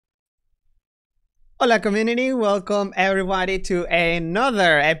Hola community, welcome everybody to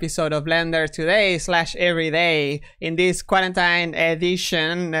another episode of Blender today / everyday. In this quarantine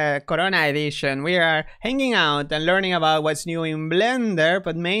edition, Corona edition, we are hanging out and learning about what's new in Blender,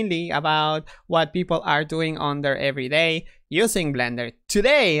 but mainly about what people are doing on their everyday using Blender.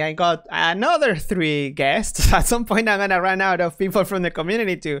 Today I got another 3 guests. At some point I'm gonna run out of people from the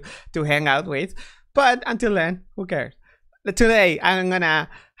community to hang out with, but until then, who cares? Today I'm gonna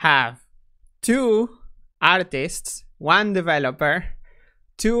have 2 artists, 1 developer,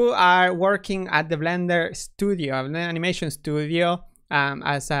 2 are working at the Blender studio, the animation studio,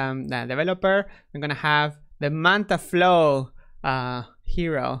 as the developer. I'm gonna have the Mantaflow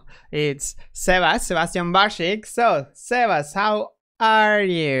hero. It's Sebastian Barschkis. So, Sebas, how are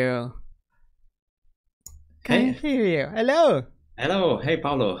you? Can I hear you? Hello. Hello. Hey,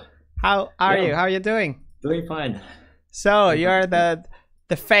 Pablo. How are you? How are you doing? Doing fine. So, you're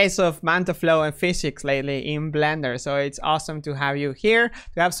the face of Mantaflow and physics lately in Blender, so it's awesome to have you here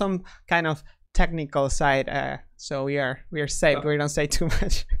to have some kind of technical side, so we are safe. We don't say too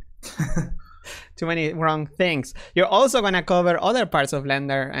much too many wrong things. You're also gonna cover other parts of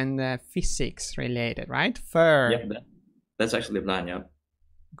Blender and physics related, right? Yeah, that's actually the plan. Yeah.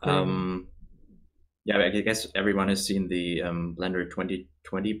 Cool. Yeah, I guess everyone has seen the Blender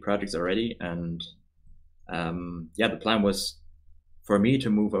 2020 projects already, and yeah, the plan was for me to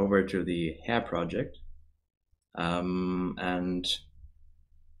move over to the hair project, and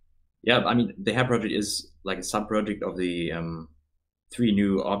yeah, I mean the hair project is like a sub project of the 3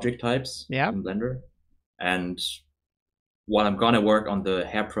 new object types in Blender. And while I'm gonna work on the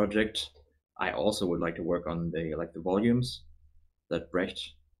hair project, I also would like to work on the volumes that Brecht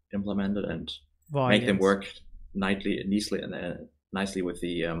implemented and make them work nicely with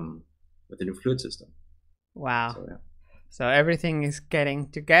the new fluid system. Wow. So, yeah. So everything is getting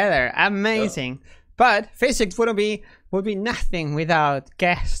together. Amazing. Yeah. But physics would be nothing without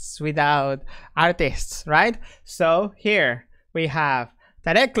guests, without artists, right? So here we have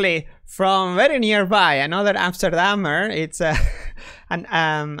directly from very nearby another Amsterdamer. It's an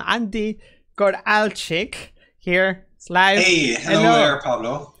Andy Goralczyk here. Live. Hey, hello there,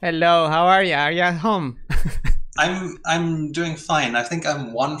 Pablo. Hello, how are you? Are you at home? I'm doing fine. I think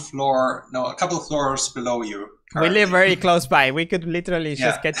I'm a couple of floors below you. Currently. We live very close by. We could literally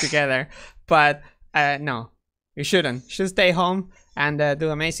just get together, but no, you shouldn't. You should stay home and do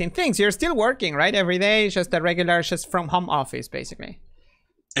amazing things. You're still working, right? Every day, just a regular, just from home office, basically.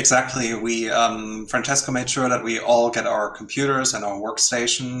 Exactly. We Francesco made sure that we all get our computers and our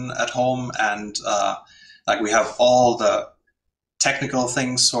workstation at home, and we have all the technical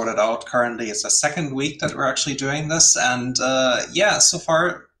things sorted out. Currently, it's the 2nd week that we're actually doing this, and yeah, so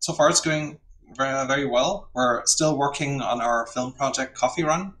far it's going very, very well. We're still working on our film project Coffee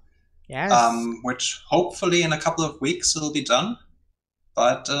Run, which hopefully in a couple of weeks it'll be done.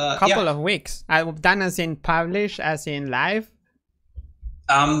 But couple of weeks. Done as in published, as in live?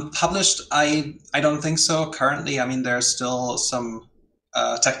 Published, I don't think so currently. I mean, there's still some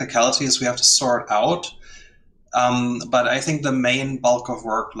technicalities we have to sort out. But I think the main bulk of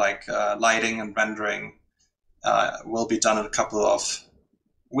work, like lighting and rendering, will be done in a couple of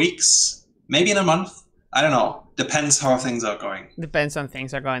weeks. Maybe in a month. I don't know. Depends how things are going. Depends on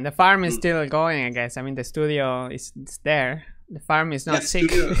things are going. The farm is still going, I guess. I mean, the studio is there. The farm is not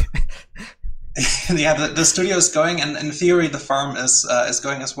sick. Yeah, the studio is going, and in theory, the farm is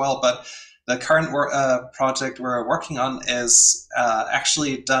going as well. But the current project we're working on is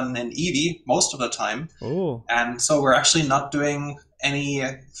actually done in Eevee most of the time. Ooh. And so we're actually not doing any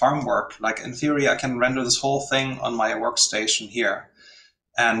farm work. Like in theory, I can render this whole thing on my workstation here.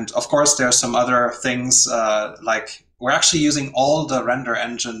 And of course, there are some other things, like we're actually using all the render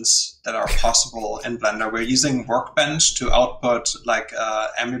engines that are possible in Blender. We're using Workbench to output like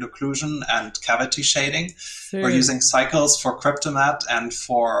ambient occlusion and cavity shading. We're using Cycles for Cryptomatte and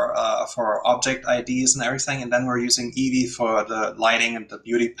for object IDs and everything. And then we're using Eevee for the lighting and the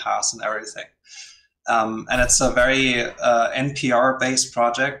beauty paths and everything. And it's a very NPR-based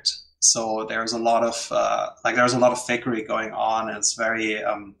project. So there's a lot of fakery going on, and it's very,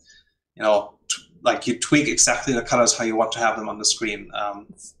 like you tweak exactly the colors how you want to have them on the screen,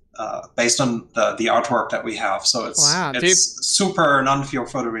 based on the artwork that we have. So it's super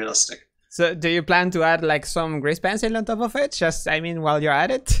non-photorealistic. So do you plan to add like some grease pencil on top of it? Just, I mean, while you're at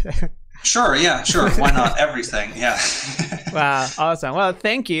it? Sure. Yeah, sure. Why not? Everything. Yeah. Wow. Awesome. Well,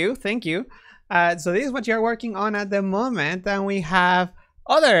 thank you. Thank you. So this is what you're working on at the moment, and we have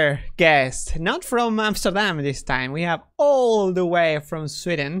other guest, not from Amsterdam this time. We have all the way from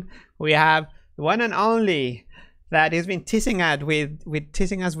Sweden. We have the one and only that he's been teasing us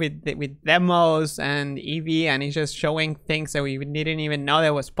with demos and Eevee, and he's just showing things that we didn't even know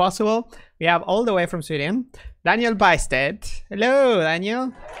that was possible. We have all the way from Sweden, Daniel Bystedt. Hello,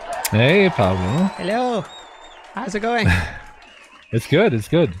 Daniel. Hey, Pablo. Hello. How's it going? It's good. It's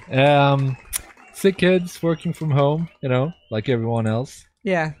good. Sick kids, working from home, you know, like everyone else.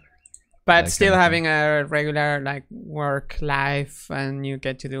 Yeah. But still having a regular like work life, and you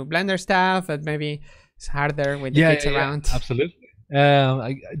get to do Blender stuff, but maybe it's harder with the kids around. Absolutely.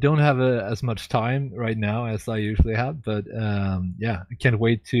 I don't have as much time right now as I usually have, but yeah, I can't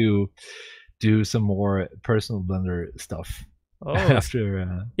wait to do some more personal Blender stuff. Oh. After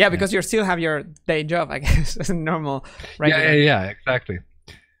because you still have your day job, I guess, normal. Yeah, exactly.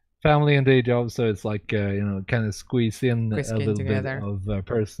 Family and day job, so it's like you know, kind of squeeze in a little together. bit of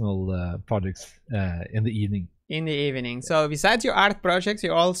personal projects in the evening. In the evening. So besides your art projects,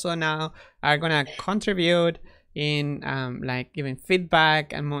 you also now are gonna contribute in like giving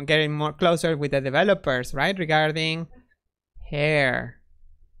feedback and getting more closer with the developers, right? Regarding hair.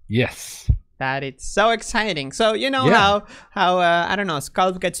 Yes. That it's so exciting. So you know how I don't know,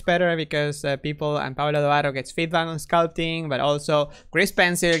 sculpt gets better because people, and Pablo Vazquez gets feedback on sculpting, but also Grease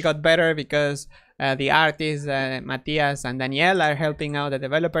Pencil got better because the artists Matthias and Daniel are helping out the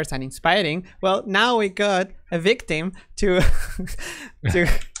developers and inspiring. Well, now we got a victim to to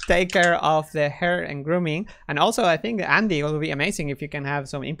take care of the hair and grooming, and also I think Andy, it will be amazing if you can have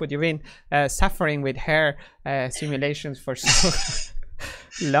some input. You've been suffering with hair simulations for so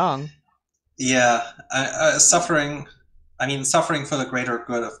long. Yeah, suffering. I mean, suffering for the greater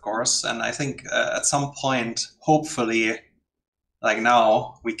good, of course. And I think at some point, hopefully, like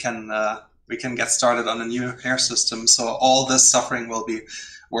now, we can get started on a new hair system. So all this suffering will be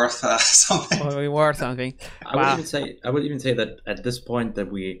worth something. Will be worth something. I would even say that at this point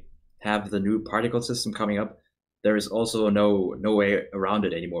that we have the new particle system coming up, there is also no way around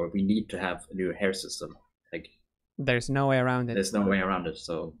it anymore. We need to have a new hair system. Like, there's no way around it. There's no way around it.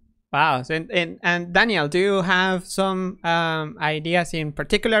 So. Wow. So, and Daniel, do you have some ideas in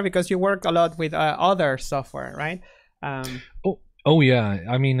particular, because you work a lot with other software, right? Oh yeah.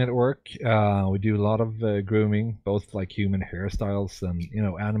 I mean, at work, we do a lot of grooming, both like human hairstyles and, you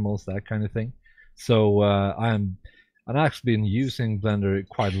know, animals, that kind of thing. So I've actually been using Blender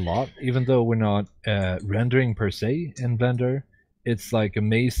quite a lot, even though we're not rendering per se in Blender. It's like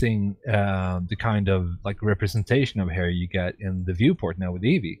amazing the kind of like representation of hair you get in the viewport now with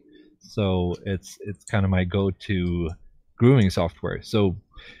Eevee. So it's kind of my go-to grooming software. So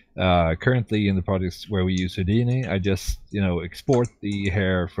currently in the projects where we use Houdini, I just, you know, export the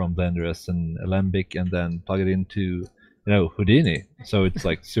hair from Blender as an Alembic and then plug it into, you know, Houdini. So it's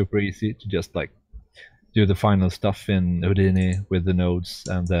like super easy to just like do the final stuff in Houdini with the nodes,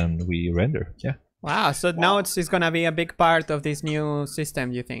 and then we render. Yeah. Wow. So nodes is gonna be a big part of this new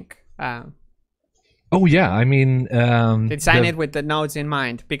system, you think? Oh yeah, I mean, design it with the nodes in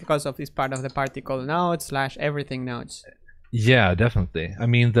mind, because of this part of the particle nodes / everything nodes. Yeah, definitely. I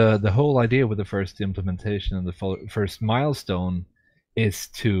mean, the whole idea with the first implementation and the first milestone is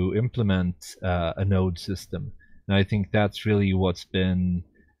to implement a node system, and I think that's really what's been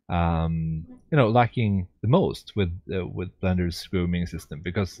you know, lacking the most with Blender's grooming system,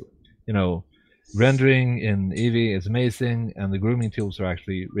 because, you know, rendering in Eevee is amazing and the grooming tools are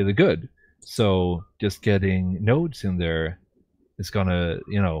actually really good. So just getting nodes in there is gonna,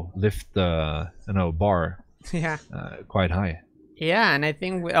 you know, lift the, you know, bar quite high. Yeah, and I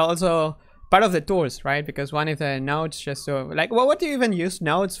think we also part of the tools, right? Because one of the nodes, just so like, well, what do you even use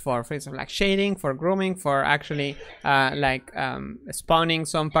nodes for? For example, like shading, for grooming, for actually spawning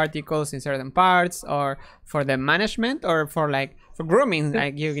some particles in certain parts, or for the management, or for like for grooming,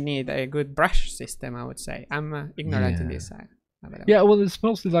 like you need a good brush system, I would say. I'm ignorant in this side. Yeah, well, it's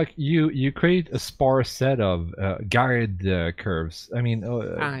mostly like you create a sparse set of guide curves. I mean,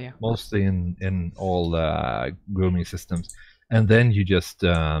 mostly in all grooming systems, and then you just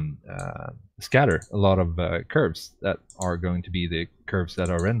scatter a lot of curves that are going to be the curves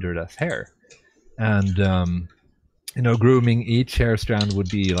that are rendered as hair. And you know, grooming each hair strand would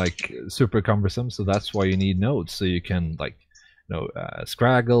be like super cumbersome, so that's why you need nodes, so you can like, you know,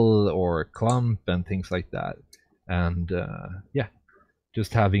 scraggle or clump and things like that. And yeah,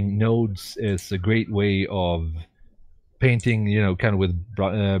 just having nodes is a great way of painting, you know, kind of with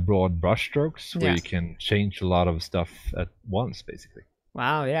broad brush strokes, where you can change a lot of stuff at once, basically.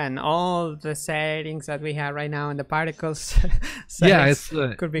 Wow, yeah, and all the settings that we have right now in the particles it's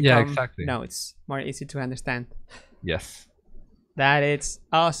could become exactly. nodes, more easy to understand. Yes. That is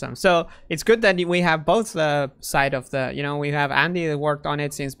awesome. So it's good that we have both the side of the, you know, we have Andy that worked on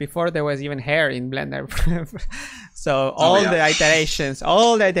it since before there was even hair in Blender. So all the iterations,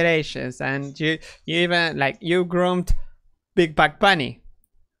 and you even like you groomed Big Bug Bunny.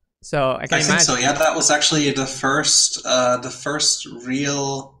 So I think so. Yeah, that was actually the first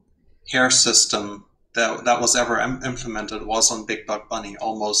real hair system that was ever implemented was on Big Bug Bunny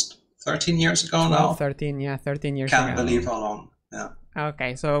almost 13 years ago now. 13 years Can't ago. believe how long. Yeah.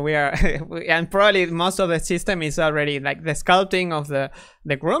 Okay, so we are, and probably most of the system is already like the sculpting of the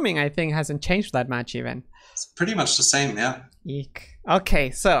grooming. I think hasn't changed that much even. It's pretty much the same, yeah. Eek.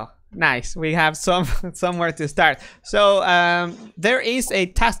 Okay, so nice. We have somewhere to start. So there is a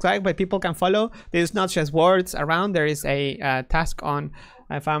task tag that people can follow. There's not just words around. There is a task on,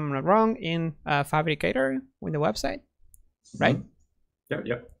 if I'm not wrong, in Fabricator with the website, right?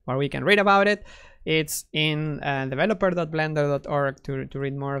 Yep. Where we can read about it. It's in developer.blender.org to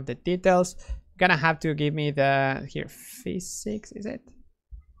read more of the details. You're gonna have to give me the physics, is it?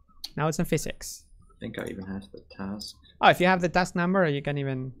 Now it's in physics. I think I even have the task. Oh, if you have the task number, you can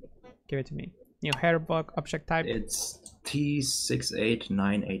even give it to me. New hairbug object type. It's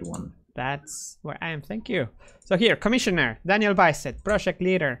T68981. That's where I am. Thank you. So here, Commissioner Daniel Bystedt, project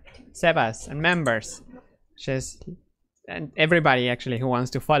leader Sebas, and members. Just and everybody actually who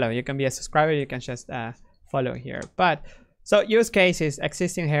wants to follow. You can be a subscriber. You can just follow here. But so use cases: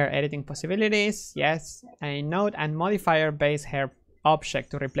 existing hair editing possibilities. Yes, a node and modifier based hair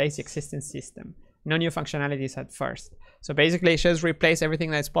object to replace the existing system. No new functionalities at first. So basically just replace everything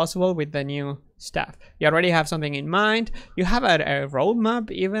that's possible with the new stuff. You already have something in mind. You have a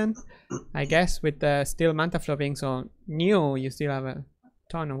roadmap even, I guess, with the still Mantaflow being so new, you still have a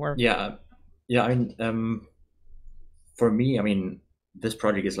ton of work. Yeah. I mean, for me, I mean, this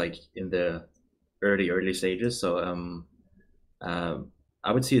project is like in the early stages. So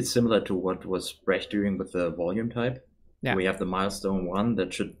I would see it similar to what was Brecht doing with the volume type. Yeah. We have the milestone 1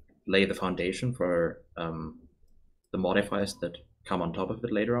 that should lay the foundation for the modifiers that come on top of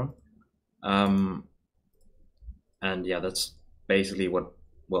it later on. And yeah, that's basically what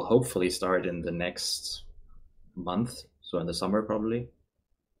will hopefully start in the next month, so in the summer probably.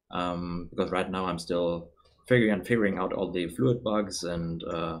 Because right now I'm still figuring out all the fluid bugs, and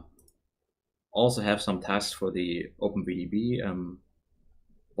also have some tasks for the OpenVDB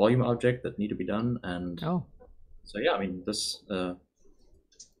volume object that need to be done. And so yeah, I mean, this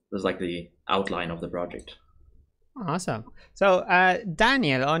is like the outline of the project. Awesome. So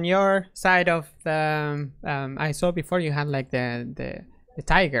Daniel, on your side of the I saw before you had like the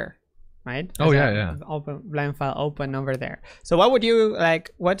tiger, right? Yeah. Open blend file open over there. So what would you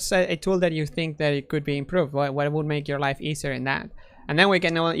like, what's a tool that you think that it could be improved? What would make your life easier in that? And then we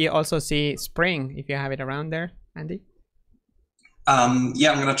can also see Spring if you have it around there, Andy.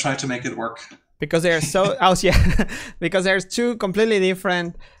 Yeah, I'm gonna try to make it work. Because they're so because there's two completely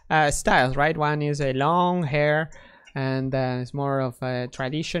different styles, right? One is a long hair, and it's more of a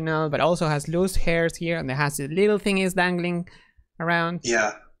traditional, but also has loose hairs here, and it has the little thing is dangling around.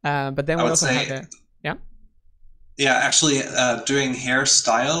 Yeah. But then we also have the actually doing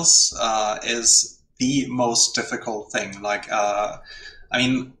hairstyles is the most difficult thing. Like I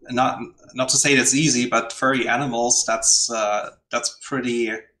mean, not to say it's easy, but furry animals, that's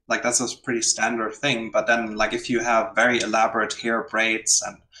pretty. Like that's a pretty standard thing. But then like if you have very elaborate hair braids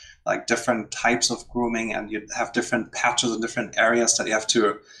and like different types of grooming, and you have different patches in different areas that you have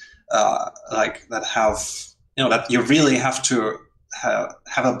to like that have, you know, that you really have to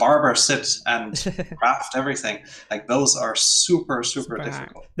have a barber sit and craft everything. Like those are super difficult.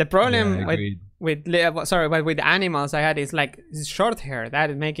 Hard. The problem with animals I had is like short hair. That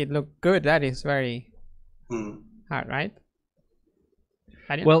would make it look good. That is very hard, right?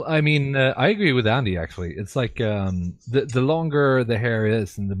 Well, I mean, I agree with Andy, actually. It's like the longer the hair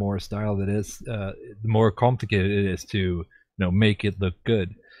is and the more styled it is, the more complicated it is to make it look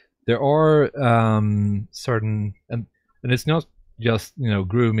good. There are certain, and it's not just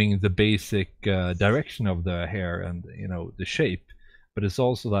grooming the basic direction of the hair and the shape, but it's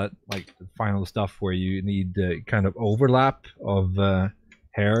also that like the final stuff where you need kind of overlap of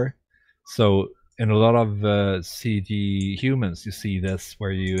hair. So in a lot of CG humans, you see this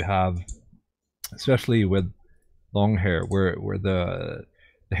where you have, especially with long hair, where the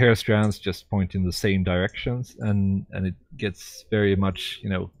hair strands just point in the same directions, and it gets very much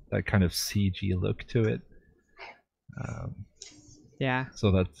that kind of CG look to it. Yeah.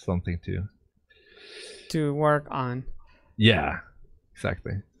 So that's something to work on. Yeah,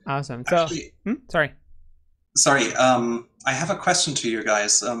 exactly. Awesome. So, Actually, sorry. I have a question to you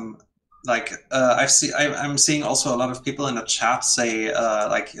guys. I'm seeing also a lot of people in the chat say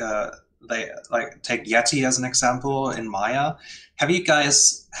they take Yeti as an example in Maya. Have you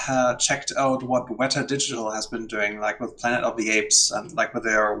guys checked out what Weta Digital has been doing, like with Planet of the Apes and like with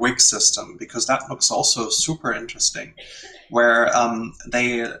their wig system? Because that looks also super interesting, where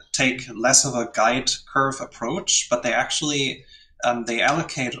they take less of a guide curve approach, but they actually they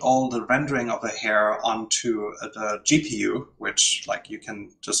allocate all the rendering of the hair onto the GPU, which like you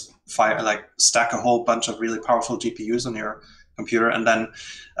can just stack a whole bunch of really powerful GPUs on your computer, and then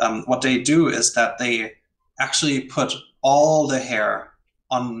what they do is that they actually put all the hair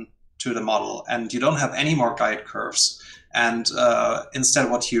onto the model, and you don't have any more guide curves. And instead,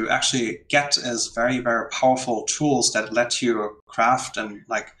 what you actually get is very, very powerful tools that let you craft and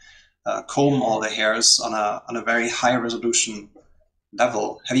comb all the hairs on a very high resolution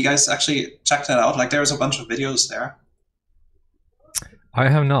level. Have you guys actually checked that out? Like, there's a bunch of videos there. I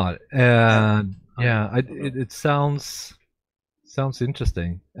have not. It sounds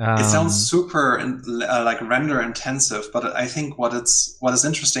interesting. It sounds super render intensive, but I think what is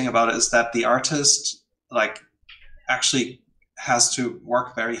interesting about it is that the artist actually has to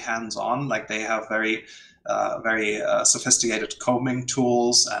work very hands-on. Like, they have very sophisticated combing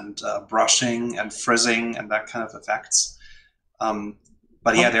tools and brushing and frizzing and that kind of effects.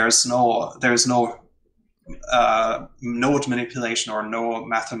 But yeah, there's no node manipulation or no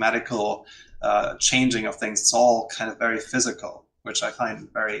mathematical changing of things. It's all kind of very physical, which I find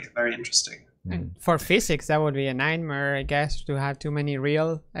very, very interesting. And for physics, that would be a nightmare, I guess, to have too many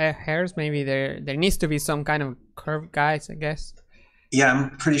real hairs. Maybe there needs to be some kind of curved guides, I guess. Yeah,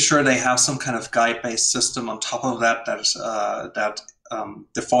 I'm pretty sure they have some kind of guide-based system on top of that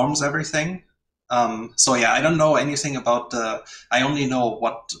deforms everything. So yeah, I don't know anything about I only know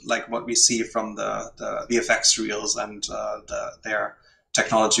what we see from the VFX reels and their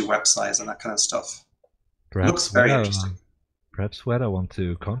technology websites and that kind of stuff. Looks very interesting. Perhaps Weta want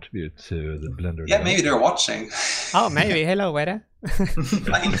to contribute to the Blender. Yeah, maybe they're watching. Oh, maybe. Hello, Weta.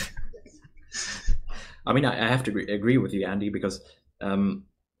 I mean, I have to agree with you, Andy, because the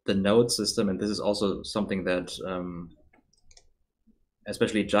node system, and this is also something that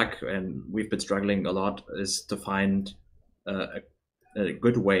especially Jack and we've been struggling a lot, is to find a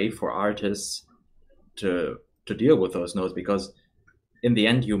good way for artists to deal with those nodes, because in the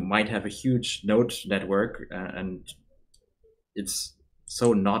end you might have a huge node network and it's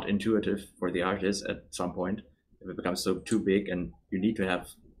so not intuitive for the artist at some point if it becomes so too big, and you need to have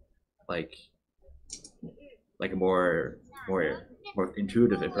like a more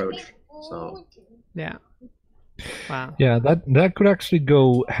intuitive approach. So yeah. Wow. Yeah, that could actually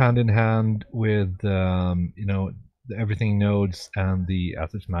go hand in hand with the everything nodes and the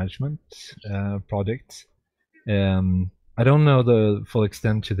asset management project. I don't know the full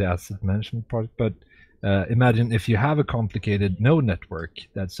extent to the asset management project, but imagine if you have a complicated node network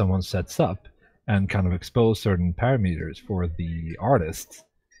that someone sets up and kind of expose certain parameters for the artist,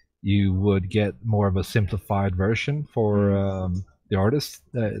 you would get more of a simplified version for the artist,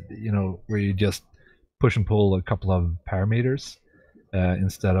 where you just push and pull a couple of parameters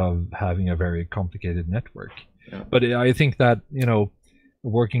instead of having a very complicated network. Yeah. But I think that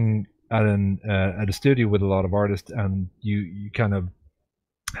working at a studio with a lot of artists, and you kind of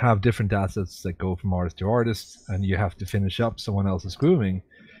have different assets that go from artist to artist, and you have to finish up someone else's grooming.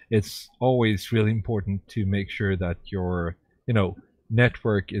 It's always really important to make sure that your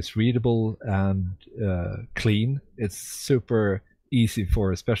network is readable and clean. It's super easy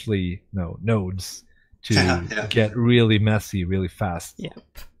for especially nodes to get really messy really fast. Yep.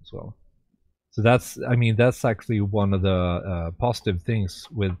 As well. So that's actually one of the positive things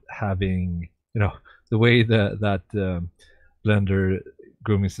with having the way that Blender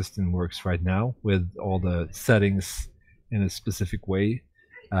grooming system works right now, with all the settings in a specific way.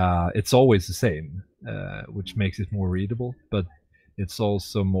 It's always the same, which makes it more readable, but it's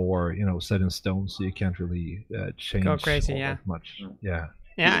also more set in stone, so you can't really change go crazy, that much. Yeah.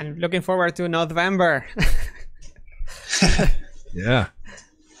 Yeah, I'm looking forward to November. Yeah.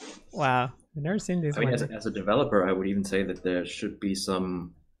 Wow, I've never seen this. I mean, as a developer, I would even say that there should be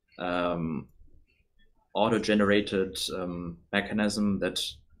some auto-generated mechanism that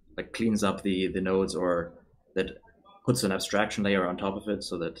cleans up the nodes, or that puts an abstraction layer on top of it,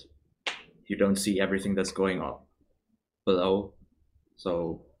 so that you don't see everything that's going on below.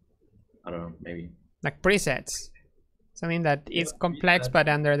 So I don't know, maybe like presets, something that is complex, but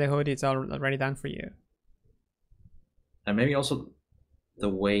under the hood it's already done for you. And maybe also the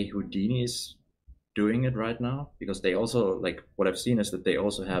way Houdini is doing it right now, because they also, what I've seen is that they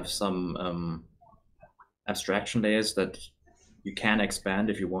also have some abstraction layers that you can expand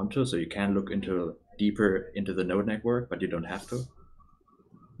if you want to, so you can look deeper into the node network, but you don't have to.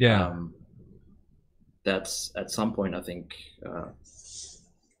 Yeah. That's at some point, I think,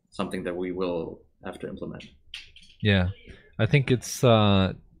 something that we will have to implement. Yeah, I think it's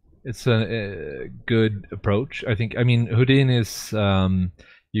a good approach. I mean, Houdin is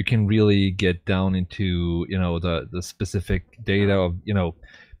you can really get down into the specific data of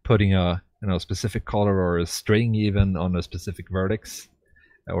putting a specific color or a string even on a specific vertex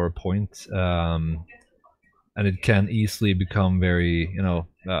or a point, and it can easily become very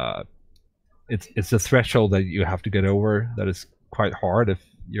it's a threshold that you have to get over that is quite hard. If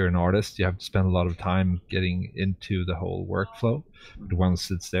you're an artist, you have to spend a lot of time getting into the whole workflow. But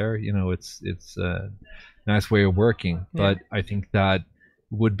once it's there, it's a nice way of working. But I think that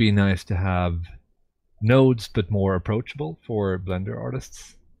would be nice to have nodes, but more approachable for Blender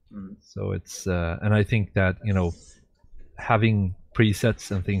artists. So it's and I think that having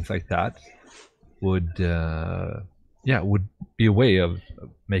presets and things like that would be a way of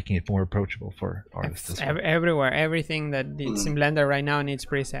making it more approachable for artists. Everywhere, everything that it's in Blender right now needs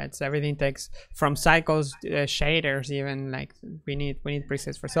presets. Everything takes from cycles, shaders, even like we need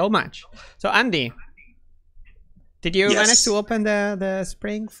presets for so much. So Andy, did you manage to open the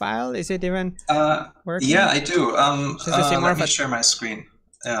Spring file? Is it even working? Yeah, I do. Let me share my screen.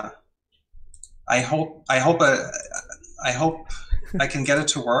 Yeah, I hope I can get it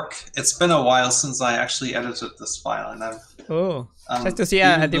to work. It's been a while since I actually edited this file, and I've just to see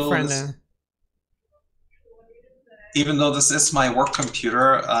a different. Even though this is my work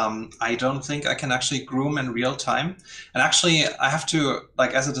computer, I don't think I can actually groom in real time. And actually, I have to,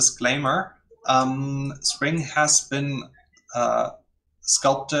 like, as a disclaimer, Spring has been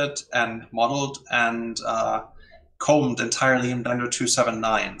sculpted and modeled and combed entirely in Blender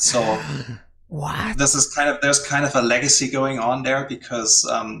 2.7.9. So what? This is there's kind of a legacy going on there because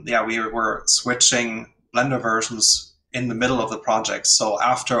we were switching Blender versions in the middle of the project. So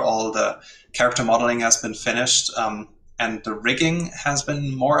after all the character modeling has been finished and the rigging has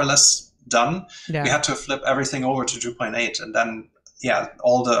been more or less done, we had to flip everything over to 2.8, and then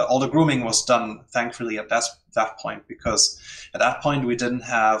all the grooming was done, thankfully, at that point, because at that point we didn't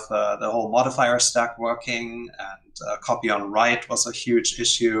have the whole modifier stack working, and copy on write was a huge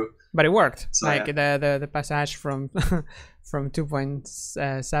issue. But it worked, so, the passage from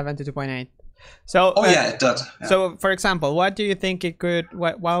 2.7 to 2.8. So it did. Yeah. So, for example, what do you think it could?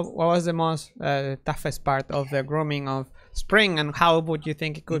 What was the most toughest part of the grooming of Spring, and how would you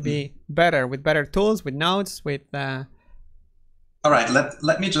think it could be better with better tools, with nodes, with? All right,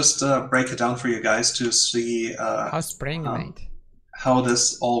 let me just break it down for you guys to see how Spring made. How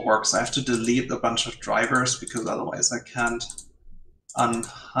this all works. I have to delete a bunch of drivers because otherwise I can't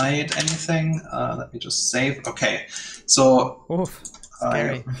unhide anything. Let me just save. Okay, so. Oof.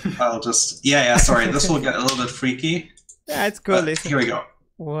 Scary. I'll just sorry, this will get a little bit freaky. Yeah, it's cool. Here we go.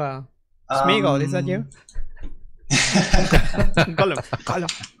 Wow. Smeagol, is that you? Gollum.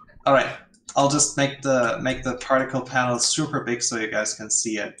 All right, I'll just make the particle panel super big so you guys can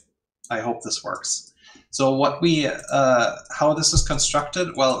see it. I hope this works. So what how this is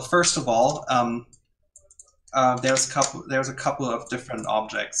constructed? Well, first of all, there's a couple of different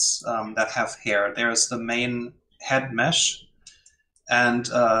objects that have hair. There's the main head mesh. And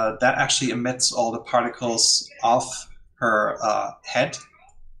that actually emits all the particles off her head.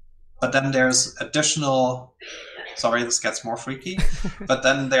 But then there's additional, sorry, this gets more freaky, but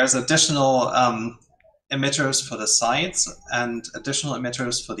then there's additional emitters for the sides and additional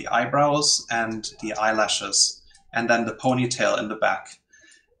emitters for the eyebrows and the eyelashes, and then the ponytail in the back.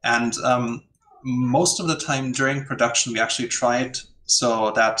 And most of the time during production, we actually tried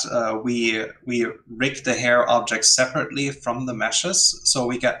so that we rig the hair objects separately from the meshes, so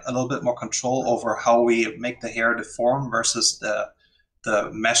we get a little bit more control over how we make the hair deform versus the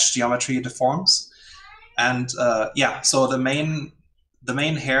mesh geometry deforms. And so the main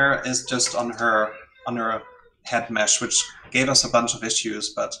hair is just on her head mesh, which gave us a bunch of issues,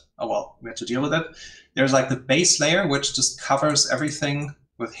 but oh well, we had to deal with it. There's like the base layer, which just covers everything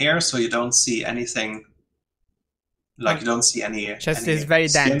with hair, so you don't see anything. Like you don't see any. Just is very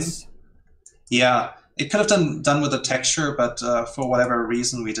dense. Yeah, it could have done with the texture, but for whatever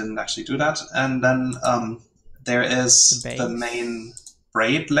reason we didn't actually do that. And then there is the main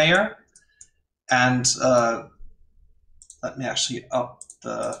braid layer, and let me actually up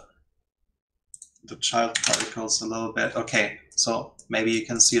the child particles a little bit. Okay, so maybe you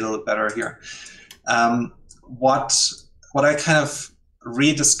can see a little better here. What I kind of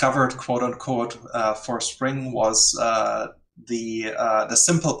rediscovered, quote unquote, for Spring was the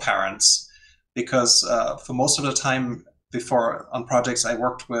simple parents, because for most of the time before on projects I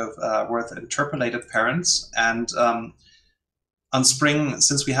worked with interpolated parents, and on Spring,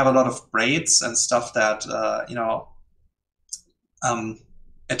 since we have a lot of braids and stuff that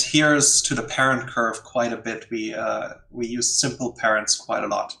adheres to the parent curve quite a bit, we use simple parents quite a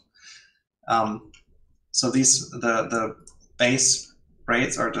lot. So the base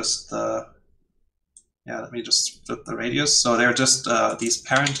braids are just the let me just split the radius. So they're just these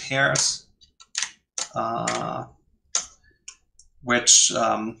parent hairs, which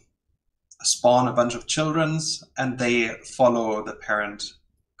spawn a bunch of children's, and they follow the parent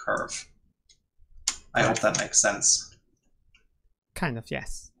curve. I hope that makes sense. Kind of,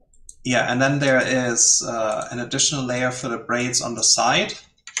 yes. Yeah, and then there is an additional layer for the braids on the side,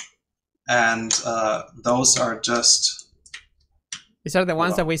 and those are just... These are the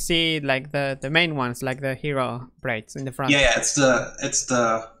ones that we see, like the main ones, like the hero braids in the front. Yeah,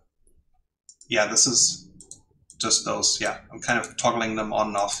 this is just those. Yeah, I'm kind of toggling them on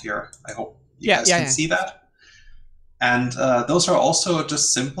and off here. I hope you guys can see that. And those are also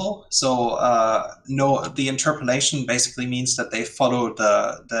just simple. So the interpolation basically means that they follow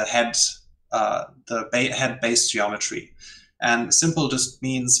the head base geometry. And simple just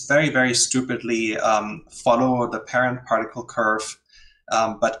means very, very stupidly follow the parent particle curve,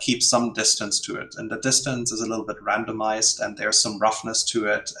 but keep some distance to it. And the distance is a little bit randomized, and there's some roughness to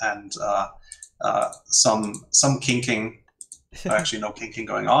it, and some kinking. Actually, no kinking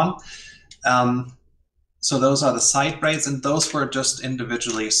going on. So those are the side braids, and those were just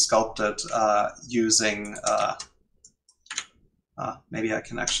individually sculpted using. Maybe I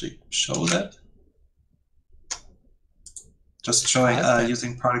can actually show that. Just showing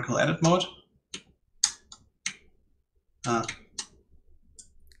using particle edit mode.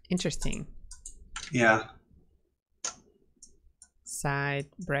 Interesting. Yeah. Side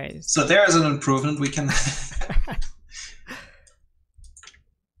braids. So there is an improvement we can.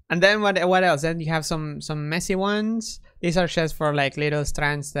 And then what else? Then you have some messy ones. These are just for like little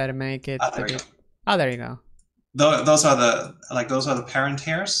strands that make it. There you go. Those are the parent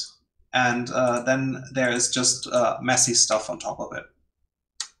hairs, and then there is just messy stuff on top of it.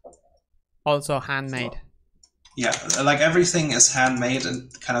 Also handmade. So, yeah, like everything is handmade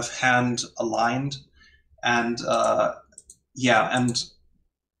and kind of hand aligned, and and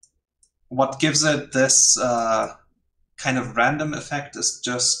what gives it this kind of random effect is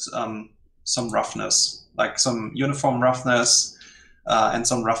just some roughness, like some uniform roughness, and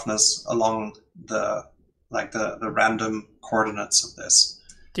some roughness along the random coordinates of this.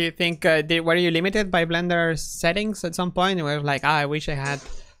 Do you think were you limited by Blender settings at some point? Where like, I wish I had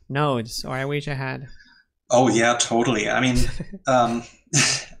nodes, or I wish I had. Oh yeah, totally. I mean, and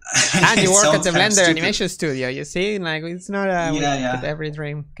you work at the Blender Animation Studio. You see, like it's not every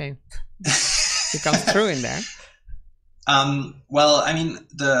dream it comes through in there. Well, I mean,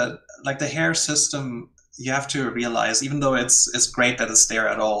 the hair system, you have to realize, even though it's great that it's there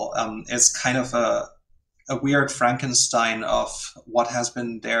at all, it's kind of a weird Frankenstein of what has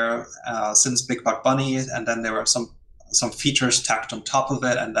been there since Big Buck Bunny, and then there were some features tacked on top of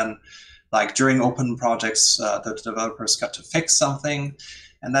it, and then like during open projects, the developers got to fix something,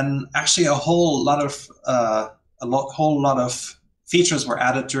 and then actually a whole lot of features were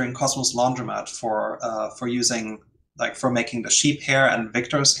added during Cosmos Laundromat for using, like, for making the sheep hair and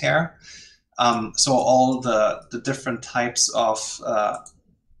Victor's hair. So all the different types of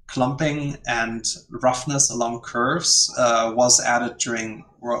clumping and roughness along curves was added during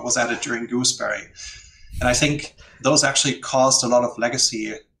Gooseberry, and I think those actually caused a lot of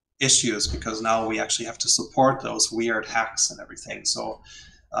legacy issues, because now we actually have to support those weird hacks and everything. So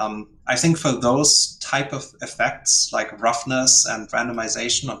I think for those type of effects, like roughness and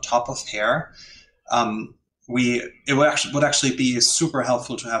randomization on top of hair, it would actually be super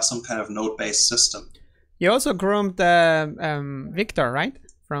helpful to have some kind of node-based system. You also groomed Victor, right,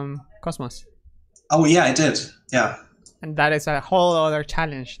 from Cosmos? Oh yeah, I did. Yeah. And that is a whole other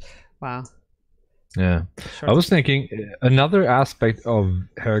challenge. Wow. Yeah, sure. I was thinking another aspect of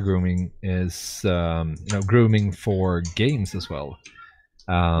hair grooming is grooming for games as well.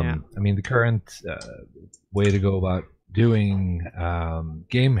 I mean, the current way to go about doing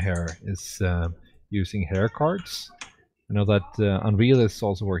game hair is using hair cards. I know that Unreal is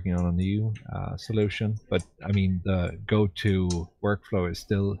also working on a new solution, but I mean, the go-to workflow is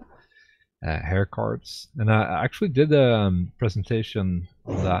still hair cards. And I actually did a presentation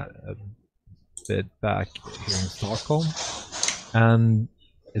on that bit back here in Stockholm, and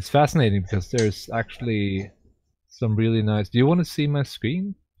it's fascinating because there's actually some really nice. Do you want to see my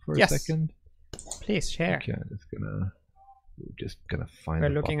screen for a second? Please share. Okay, we're just gonna find. We're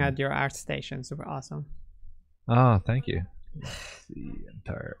looking at your art station. Super awesome. Ah, thank you. The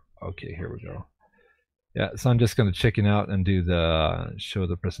entire. Okay, here we go. Yeah, so I'm just gonna chicken out and do the show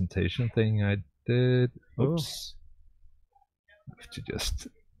the presentation thing I did. Oops. I have to just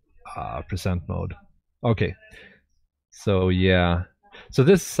present mode. Okay. So yeah. So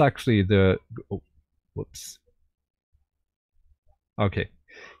this is actually the. Oh, whoops. Okay.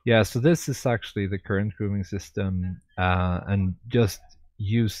 Yeah, so this is actually the current grooming system, and just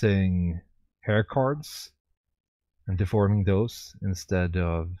using hair cards and deforming those instead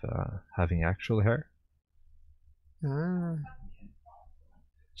of having actual hair.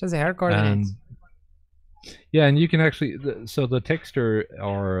 Just the hair coordinates. Yeah, and you can actually, so the texture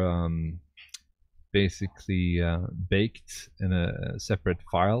are basically baked in a separate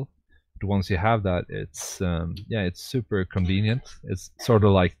file. But once you have that, it's yeah, it's super convenient. It's sort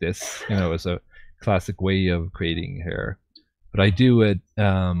of like this, you know, as a classic way of creating hair. But I do it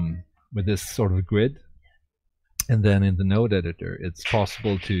with this sort of grid, and then in the node editor, it's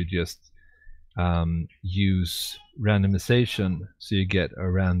possible to just use randomization, so you get a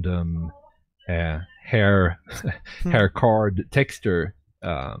random hair hair card texture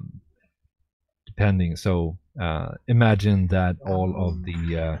depending. So imagine that all of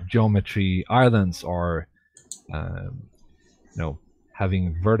the geometry islands are you know,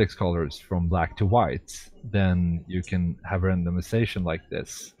 having vertex colors from black to white. Then you can have randomization like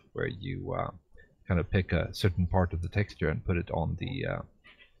this, where you kind of pick a certain part of the texture and put it on the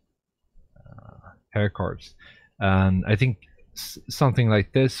hair cards. And I think something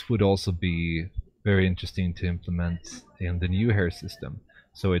like this would also be very interesting to implement in the new hair system.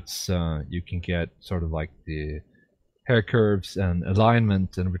 So it's you can get sort of like the hair curves and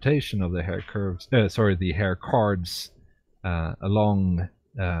alignment and rotation of the hair curves, the hair cards along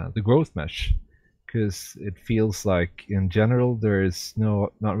the growth mesh, because it feels like in general there is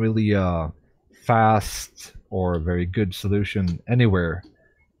not really a fast or very good solution anywhere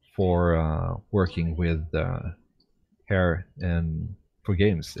for working with hair and for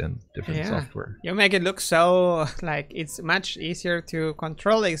games and different software. You make it look so like it's much easier to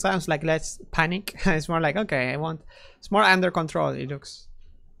control. It sounds like less panic. It's more like, okay, it's more under control. It looks.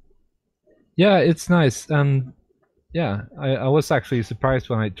 Yeah, it's nice. And yeah, I was actually surprised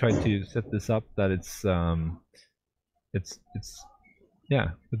when I tried to set this up that it's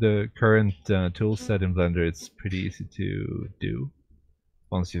yeah, with the current tool set in Blender, it's pretty easy to do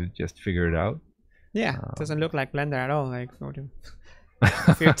once you just figure it out. Yeah, it doesn't look like Blender at all. Like,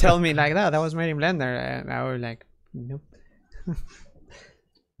 if you tell me like that was made in Blender, and I was like, nope.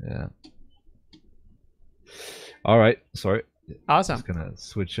 Yeah. All right. Sorry. Awesome. Just gonna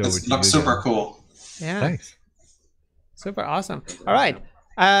switch over. This looks super cool. Yeah. Thanks. Super awesome. All right.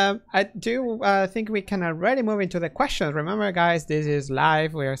 I do think we can already move into the questions. Remember, guys, this is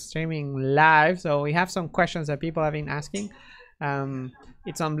live. We are streaming live, so we have some questions that people have been asking.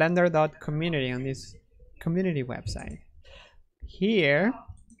 It's on blender.community on this community website. Here,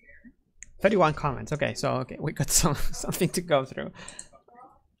 31 comments. Okay, so we got something to go through.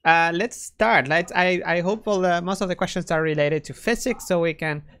 Let's start. I hope most of the questions are related to physics, so we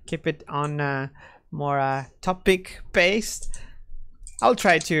can keep it on more topic based. I'll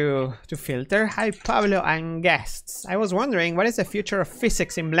try to filter. Hi Pablo and guests. I was wondering, what is the future of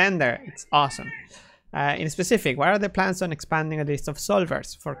physics in Blender? It's awesome. In specific, what are the plans on expanding a list of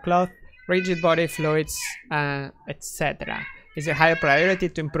solvers for cloth, rigid body, fluids, etc.? Is there higher priority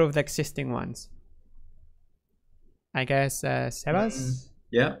to improve the existing ones? I guess Sebas?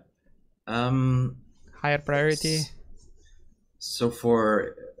 Yeah. Higher priority. So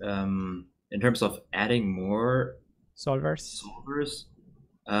for in terms of adding more solvers,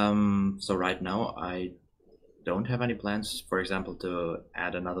 so right now I don't have any plans, for example, to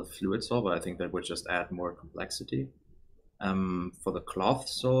add another fluid solver. I think that would just add more complexity. For the cloth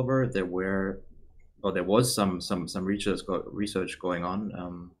solver, there was some research going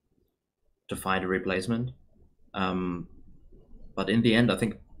on to find a replacement. But in the end, I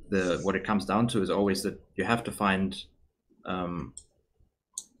think what it comes down to is always that you have to find a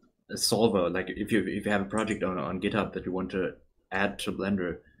solver. Like if you have a project on GitHub that you want to add to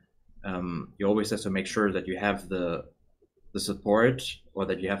Blender, you always have to make sure that you have the support, or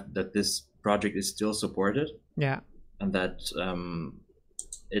that this project is still supported. Yeah. And that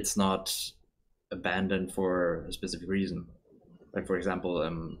it's not abandoned for a specific reason. Like for example,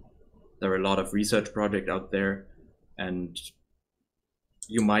 there are a lot of research projects out there, and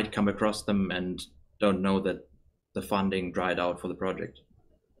you might come across them and don't know that the funding dried out for the project.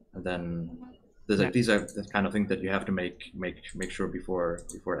 And then these are the kind of things that you have to make sure before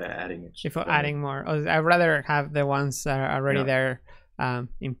adding it. Before adding more, I'd rather have the ones that are already there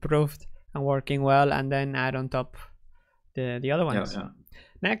improved. and working well, and then add on top the other ones. Yeah.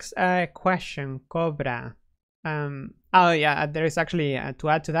 Next question, Cobra. Oh yeah, there is actually to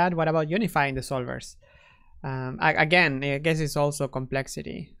add to that. What about unifying the solvers? Again, I guess it's also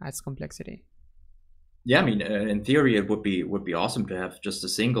complexity. Adds complexity. Yeah, I mean, in theory, it would be awesome to have just a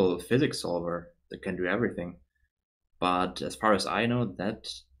single physics solver that can do everything. But as far as I know, that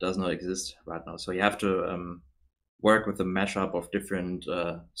does not exist right now. So you have to work with a mashup of different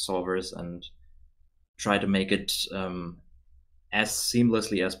solvers and try to make it as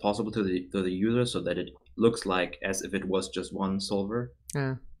seamlessly as possible to the user, so that it looks like as if it was just one solver.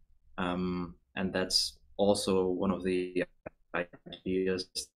 Yeah. And that's also one of the ideas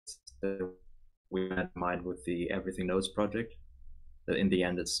that we had in mind with the Everything Nodes project. That in the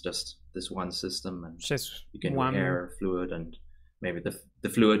end, it's just this one system, and just you can do air, fluid, and maybe the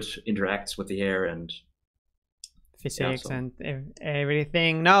fluid interacts with the air and physics and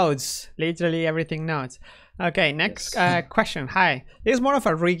everything nodes. Literally everything nodes. Okay, next question. Hi, this is more of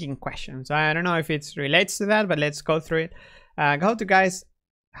a rigging question, so I don't know if it relates to that, but let's go through it. How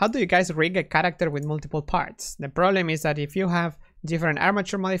do you guys rig a character with multiple parts? The problem is that if you have different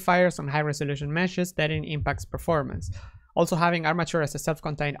armature modifiers on high resolution meshes, that impacts performance. Also, having armature as a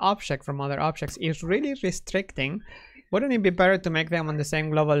self-contained object from other objects is really restricting. Wouldn't it be better to make them on the same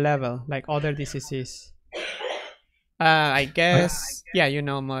global level like other DCCs? I guess, yeah, you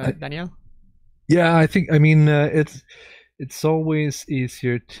know more, Daniel. Yeah, I mean, it's always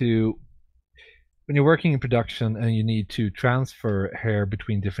easier to, when you're working in production and you need to transfer hair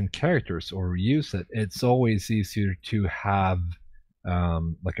between different characters or reuse it, it's always easier to have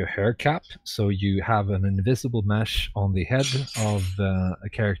like a hair cap. So you have an invisible mesh on the head of a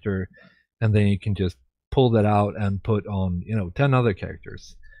character, and then you can just pull that out and put on, 10 other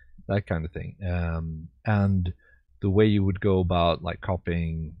characters, that kind of thing. And the way you would go about like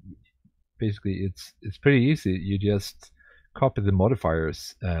copying, basically it's pretty easy. You just copy the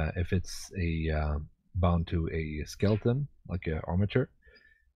modifiers if it's bound to a skeleton, like an armature,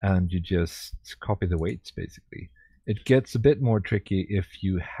 and you just copy the weights basically. It gets a bit more tricky if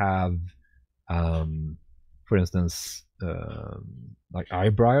you have, for instance, like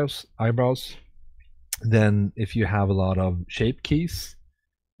eyebrows. Then if you have a lot of shape keys,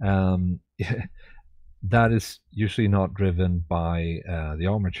 that is usually not driven by the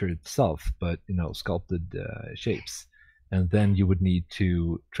armature itself, but sculpted shapes. And then you would need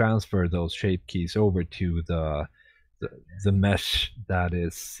to transfer those shape keys over to the mesh that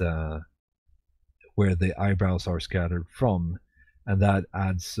is where the eyebrows are scattered from, and that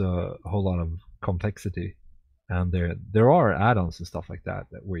adds a whole lot of complexity. And there are add-ons and stuff like that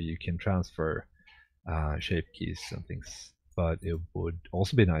where you can transfer shape keys and things, but it would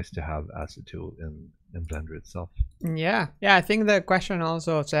also be nice to have as a tool in Blender itself. Yeah, I think the question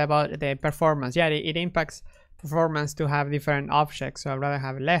also said about the performance. Yeah, it impacts performance to have different objects, so I'd rather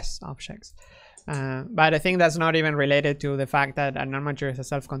have less objects. But I think that's not even related to the fact that an armature is a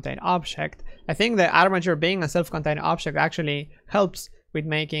self-contained object. I think the armature being a self-contained object actually helps with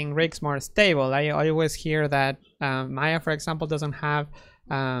making rigs more stable. I always hear that Maya, for example, doesn't have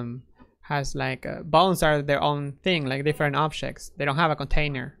has like bones are their own thing, like different objects. They don't have a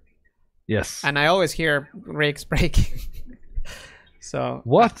container. Yes. And I always hear rigs breaking. So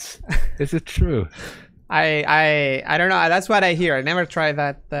what? Is it true? I don't know. That's what I hear. I never tried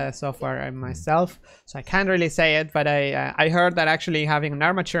that software myself, so I can't really say it. But I heard that actually having an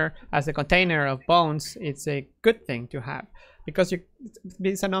armature as a container of bones, it's a good thing to have, because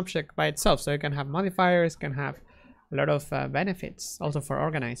it's an object by itself, so you can have modifiers, can have a lot of benefits also for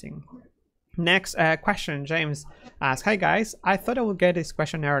organizing. Next question, James asks, hi guys, I thought I would get this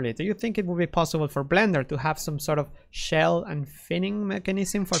question early. Do you think it would be possible for Blender to have some sort of shell and finning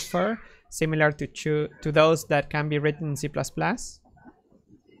mechanism for fur, similar to those that can be written in C++?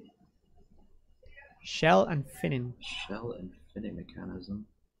 Shell and finning. Shell and finning mechanism.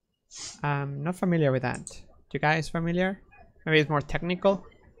 Not familiar with that. You guys familiar? Maybe it's more technical.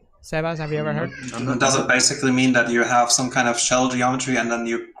 Sebas, have you ever heard? Does it basically mean that you have some kind of shell geometry and then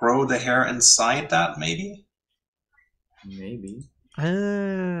you grow the hair inside that, maybe? Maybe.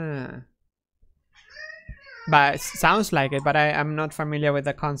 But it sounds like it, but I'm not familiar with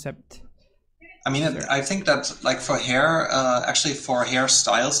the concept. I mean, I think that like for hair, actually for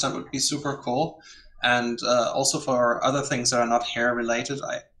hairstyles, that would be super cool. And also for other things that are not hair related.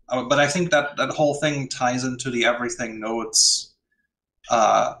 But I think that whole thing ties into the Everything Nodes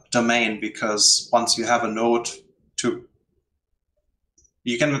domain, because once you have a node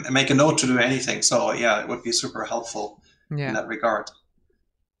you can make a node to do anything. So yeah, it would be super helpful in that regard.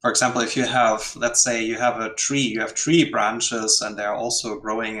 For example, if you have, let's say you have a tree, you have tree branches and they're also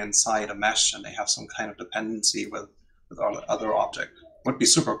growing inside a mesh and they have some kind of dependency with other object. Would be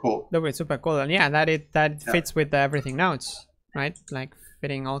super cool. That would be super cool. And yeah, that fits with the everything nodes, right? Like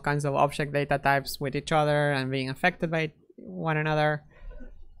fitting all kinds of object data types with each other and being affected by one another.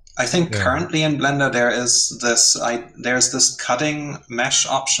 I think currently in Blender there's this cutting mesh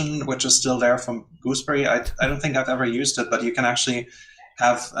option, which is still there from Gooseberry. I don't think I've ever used it, but you can actually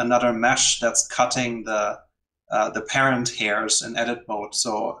have another mesh that's cutting the parent hairs in edit mode.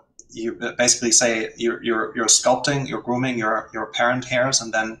 So you basically say you're sculpting, you're grooming your parent hairs,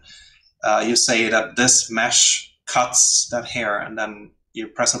 and then you say that this mesh cuts that hair, and then you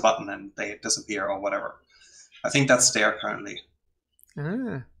press a button and they disappear or whatever. I think that's there currently.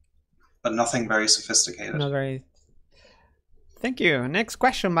 But nothing very sophisticated. Not very. Thank you. Next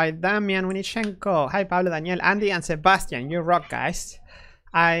question by Damian Winichenko. Hi, Pablo, Daniel, Andy, and Sebastian. You rock, guys.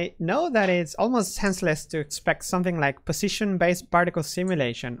 I know that it's almost senseless to expect something like position-based particle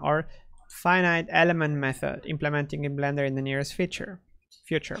simulation or finite element method implementing in Blender in the nearest future.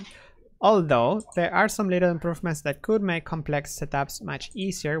 Although there are some little improvements that could make complex setups much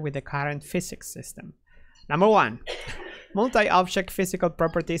easier with the current physics system. Number 1, multi-object physical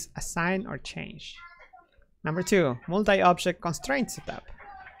properties assign or change. Number 2, multi-object constraint setup.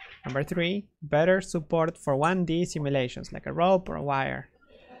 Number 3, better support for 1D simulations like a rope or a wire.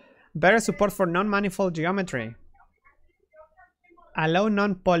 Better support for non-manifold geometry. Allow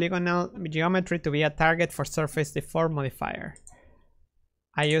non-polygonal geometry to be a target for surface deform modifier.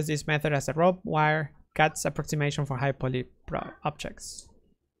 I use this method as a rope, wire, CAD's approximation for high poly objects.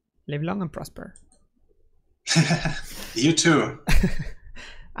 Live long and prosper. You too.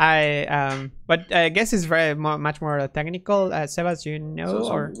 But I guess it's much more technical. Sebas, you know,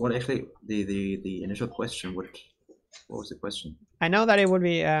 or what actually the initial question? What was the question? I know that it would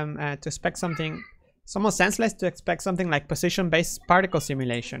be to expect something. It's almost senseless to expect something like position-based particle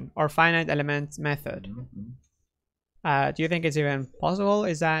simulation or finite elements method. Do you think it's even possible?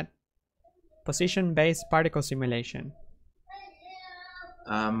 Is that position-based particle simulation?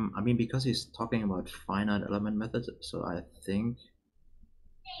 I mean, because he's talking about finite element methods, so I think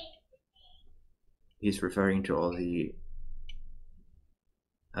he's referring to all the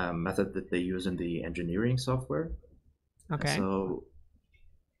method that they use in the engineering software. Okay. So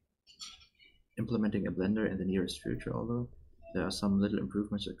implementing a Blender in the nearest future, although there are some little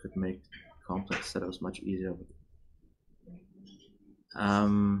improvements that could make complex setups much easier.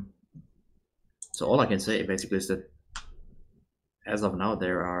 So all I can say basically is that as of now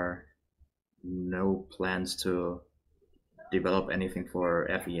there are no plans to develop anything for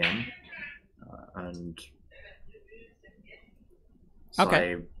FEM, and so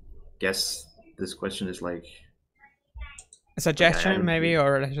I guess this question is like a suggestion, maybe,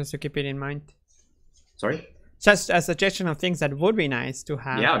 or just to keep it in mind. Sorry? Just a suggestion of things that would be nice to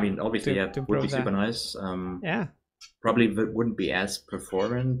have. Yeah, I mean, obviously, it would be super nice. Yeah. Probably wouldn't be as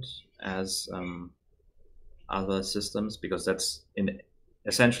performant as other systems, because that's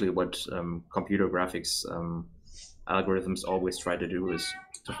essentially what computer graphics algorithms always try to do, is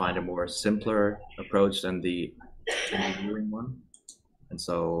to find a more simpler approach than the engineering one. And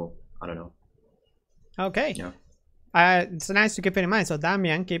so, I don't know. Okay. Yeah. It's nice to keep it in mind. So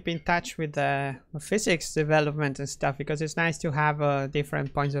Damian, keep in touch with the physics development and stuff, because it's nice to have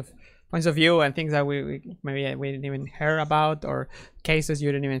different points of view and things that we maybe we didn't even hear about, or cases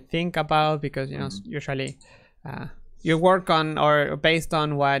you didn't even think about, because you know usually you work on or based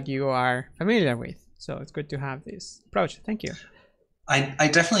on what you are familiar with. So it's good to have this approach. Thank you. I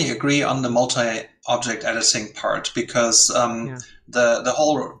definitely agree on the multi-object editing part, because the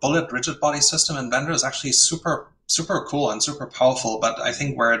whole bullet rigid body system in Blender is actually super cool and super powerful. But I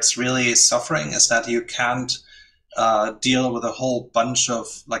think where it's really suffering is that you can't deal with a whole bunch of,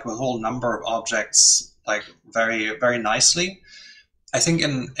 like, a whole number of objects like very, very nicely. I think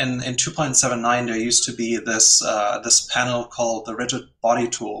in 2.79 there used to be this this panel called the rigid body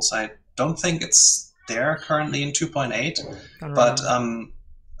tools. I don't think it's there currently in 2.8, but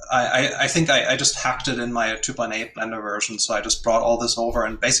I think I just hacked it in my 2.8 Blender version. So I just brought all this over,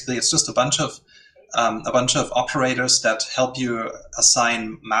 and basically it's just a bunch of operators that help you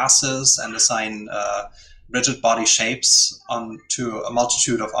assign masses and assign rigid body shapes onto a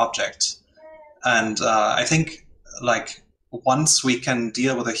multitude of objects. And I think, like, once we can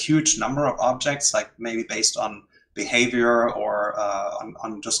deal with a huge number of objects, like maybe based on behavior or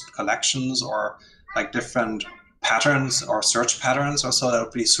on just collections, or like different patterns or search patterns or so, that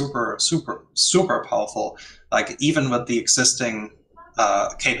would be super powerful, like even with the existing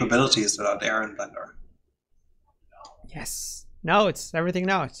capabilities that are there in Blender. Yes. Nodes, everything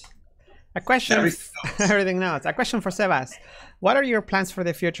nodes. A question, everything nodes. A question for Sebas. What are your plans for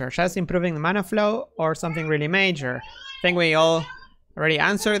the future? Just improving the Mantaflow or something really major? I think we all already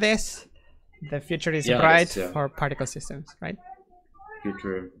answered this. The future is bright for particle systems, right?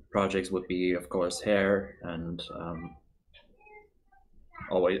 Future projects would be, of course, hair and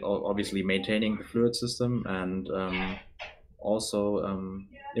obviously maintaining the fluid system, and also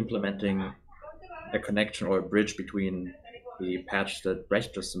implementing a connection or a bridge between the patch that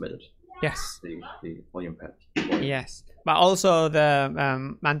Brecht just submitted. Yes. The volume patch. Yes, but also the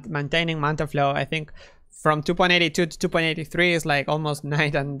maintaining Mantaflow, I think from 2.82 to 2.83 is like almost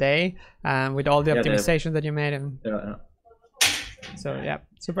night and day with all the optimization that you made. And so yeah,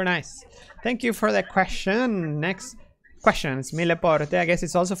 super nice. Thank you for the question. Next questions, Mileporte, I guess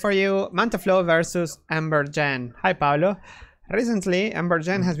it's also for you. Mantaflow versus EmberGen. Hi Pablo. Recently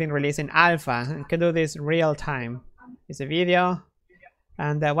EmberGen has been released in alpha and can do this real time. It's a video.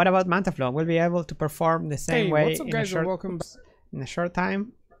 And what about Mantaflow? Will be able to perform the same way what's up, guys, in a short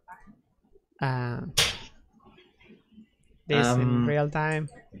time? This in real time.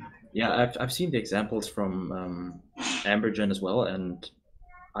 Yeah, I've seen the examples from EmberGen as well, and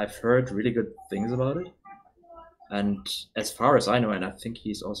I've heard really good things about it. And as far as I know, and I think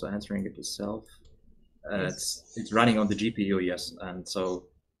he's also answering it himself, it's running on the GPU, yes. And so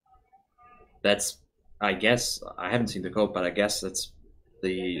that's, I guess, I haven't seen the code, but I guess that's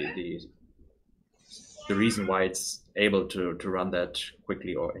the reason why it's able to run that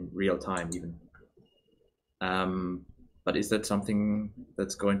quickly or in real time even. But is that something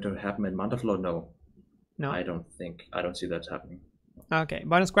that's going to happen in Mantaflow? No, I don't see that happening. Okay,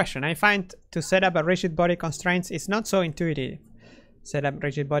 bonus question. I find to set up a rigid body constraints is not so intuitive. Set up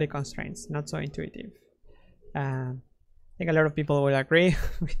rigid body constraints, not so intuitive. I think a lot of people will agree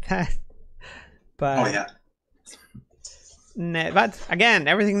with that. But oh yeah. But again,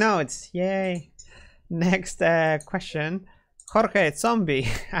 everything nodes. Yay. Next question. Jorge Zombie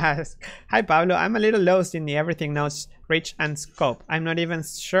asks, hi Pablo, I'm a little lost in the everything nodes reach and scope. I'm not even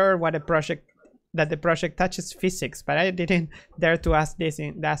sure what the project touches physics, but I didn't dare to ask this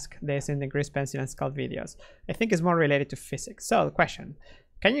in the Grease Pencil and Sculpt videos. I think it's more related to physics. So question,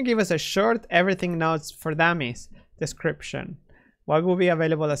 can you give us a short everything nodes for dummies description? What will be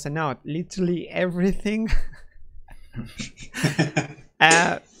available as a node? Literally everything.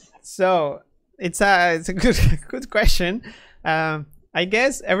 So it's a good question. I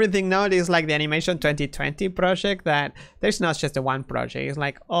guess everything node is like the Animation 2020 project, that there's not just a one project, it's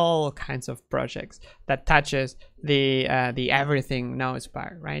like all kinds of projects that touches the everything nodes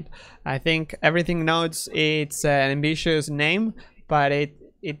part, right? I think everything nodes, it's an ambitious name, but it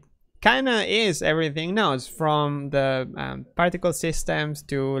kind of is everything nodes, from the particle systems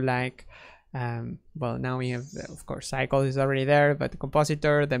to like well, now we have, of course, cycles is already there, but the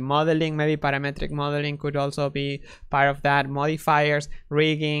compositor, the modeling, maybe parametric modeling could also be part of that, modifiers,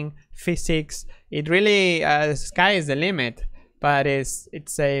 rigging, physics. It really sky is the limit, but it's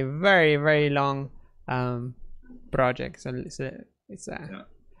a very, very long project. So it's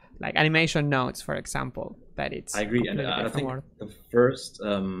like animation nodes, for example, that it's I agree, and I think the first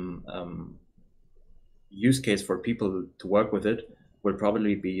use case for people to work with it will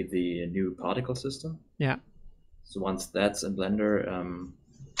probably be the new particle system. Yeah. So once that's in Blender,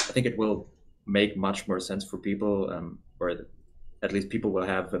 I think it will make much more sense for people, or at least people will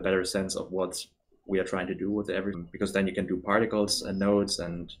have a better sense of what we are trying to do with everything, because then you can do particles and nodes,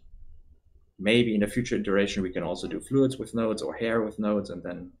 and maybe in a future iteration we can also do fluids with nodes or hair with nodes, and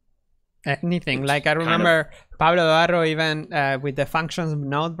then anything. Like I remember Pablo Barro, even with the functions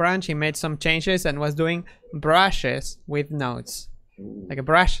node branch, he made some changes and was doing brushes with nodes. Like a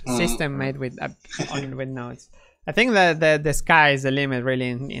brush system made with with nodes. I think that the sky is the limit really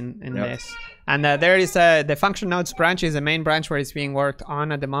in this. And there is the function nodes branch is the main branch where it's being worked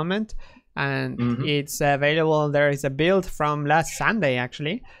on at the moment, and it's available. There is a build from last Sunday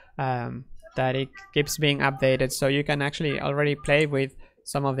actually that it keeps being updated, so you can actually already play with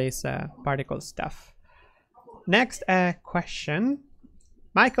some of this particle stuff. Next question,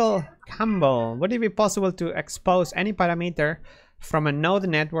 Michael Campbell, would it be possible to expose any parameter from a node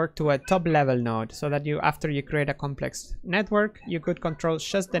network to a top level node, so that after you create a complex network, you could control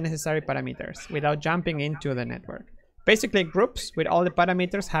just the necessary parameters without jumping into the network? Basically groups with all the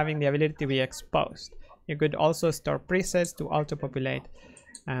parameters having the ability to be exposed. You could also store presets to auto-populate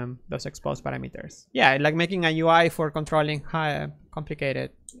those exposed parameters. Yeah, like making a UI for controlling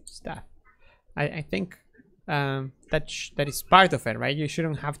complicated stuff. I think that is part of it, right? You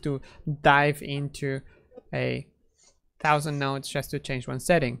shouldn't have to dive into a 1,000 nodes just to change one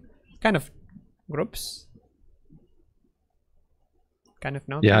setting. Kind of groups. kind of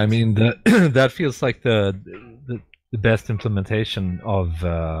know. Yeah, I mean that feels like the best implementation of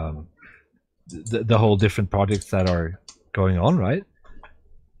the whole different projects that are going on, right?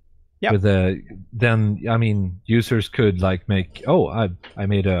 Yeah. With then I mean users could like make I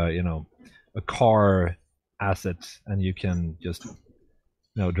made a a car asset, and you can just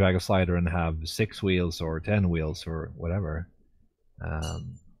drag a slider and have 6 wheels or 10 wheels or whatever.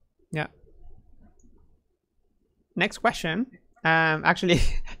 Yeah. Next question. Actually,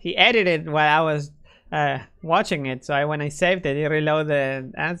 he edited while I was watching it, so when I saved it, it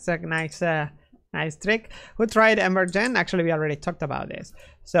reloaded. That's a nice trick. Who tried Emergen? Actually, we already talked about this.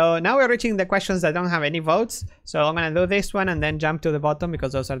 So now we're reaching the questions that don't have any votes. So I'm gonna do this one and then jump to the bottom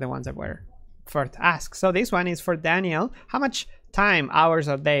because those are the ones that were first asked. So this one is for Daniel. How much time, hours,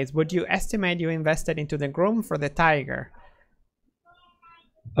 or days would you estimate you invested into the groom for the tiger?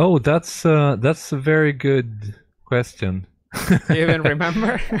 Oh, that's a very good question. Do you even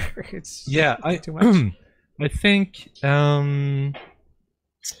remember? It's too much. I think I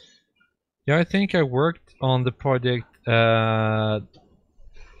think I worked on the project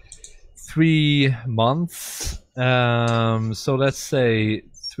 3 months. So let's say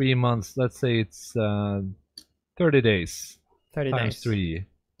 3 months. Let's say it's 30 days. 30 times days. 3.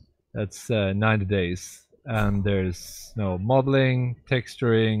 That's 90 days. And there's modeling,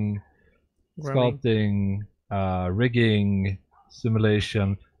 texturing, sculpting, rigging,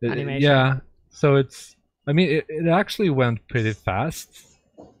 simulation, animation. Yeah, so it's it actually went pretty fast,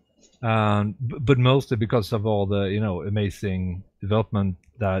 but mostly because of all the amazing development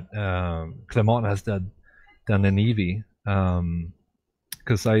that Clement has done in Eevee.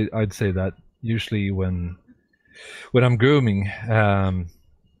 Because I'd say that usually when I'm grooming,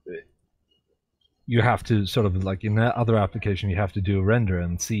 you have to sort of like in that other application, you have to do a render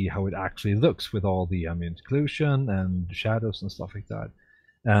and see how it actually looks with all the ambient occlusion and shadows and stuff like that.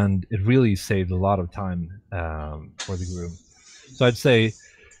 And it really saved a lot of time for the groom. So I'd say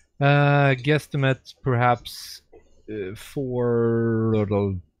guesstimate perhaps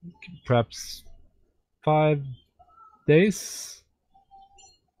perhaps 5 days,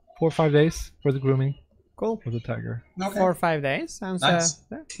 4 or 5 days for the grooming. Cool. For the tiger. Okay. 4 or 5 days. Sounds nice.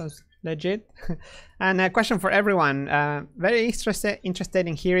 Sounds legit. And a question for everyone. Very interested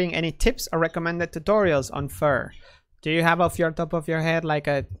in hearing any tips or recommended tutorials on fur. Do you have off your top of your head like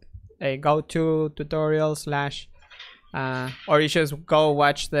a go-to tutorial slash or you just go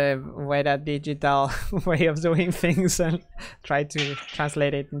watch the Weta Digital way of doing things and try to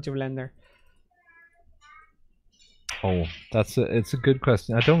translate it into Blender? Oh, it's a good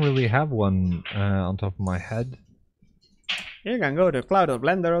question. I don't really have one on top of my head. You can go to Cloud or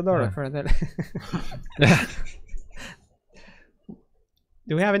Blender or Dora for that.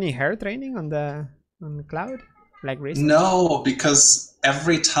 Do we have any hair training on the Cloud? Like recently? No, because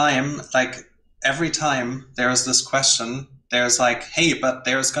every time there's this question, there's like, hey, but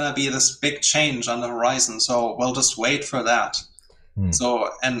there's gonna be this big change on the horizon, so we'll just wait for that. So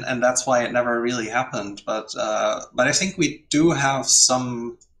and that's why it never really happened. But I think we do have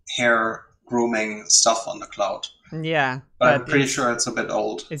some hair grooming stuff on the Cloud. Yeah, but I'm pretty sure it's a bit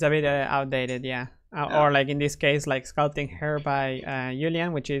old. It's a bit outdated, yeah. Or like in this case, like sculpting hair by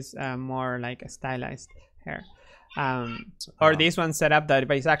Julian, which is more like a stylized hair. Or this one set up that,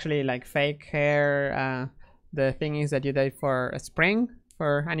 but it's actually like fake hair. The thing is that you did for a spring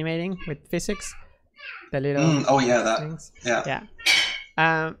for animating with physics. The little things. Yeah.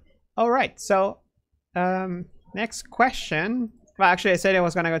 All right. So next question. Well, actually, I said I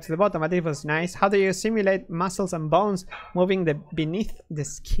was gonna go to the bottom, but it was nice. How do you simulate muscles and bones moving beneath the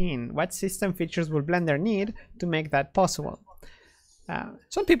skin? What system features will Blender need to make that possible?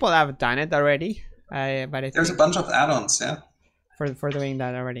 Some people have done it already, but I there's a bunch of add-ons, for doing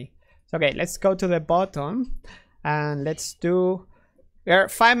that already. So okay, let's go to the bottom, and let's do. We are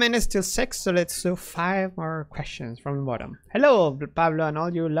 5 minutes till 6, so let's do 5 more questions from the bottom. Hello, Pablo, and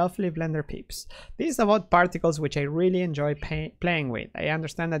all you lovely Blender peeps. This is about particles, which I really enjoy playing with. I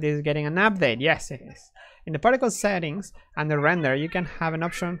understand that this is getting an update. Yes, it is. In the particle settings under render, you can have an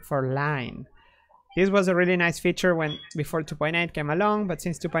option for line. This was a really nice feature before 2.8 came along, but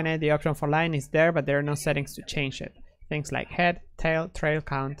since 2.8 the option for line is there, but there are no settings to change it. Things like head, tail, trail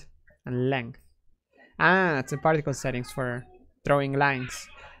count, and length. It's the particle settings for drawing lines.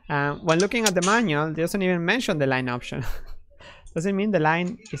 When looking at the manual, it doesn't even mention the line option. Does it mean the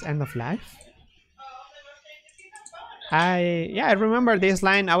line is end of life? I remember this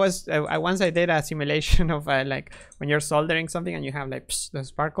line. Once I did a simulation of like when you're soldering something and you have like the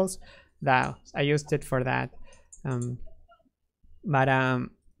sparkles. That I used it for that.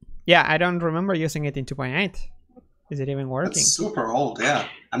 Yeah, I don't remember using it in 2.8. Is it even working? It's super old, yeah.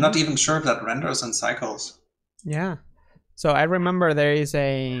 I'm not even sure if that renders in cycles. Yeah. So I remember there is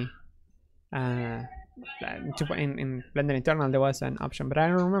a in Blender internal there was an option, but I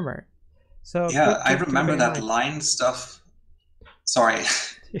don't remember. So yeah, I remember that line stuff. Sorry.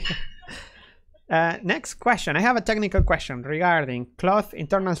 Next question. I have a technical question regarding cloth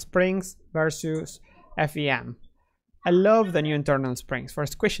internal springs versus FEM. I love the new internal springs for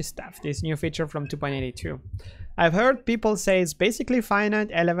squishy stuff, this new feature from 2.82. I've heard people say it's basically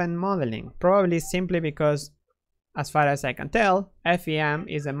finite element modeling, probably simply because, as far as I can tell, FEM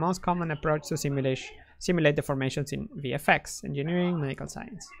is the most common approach to simulate deformations in VFX, engineering, medical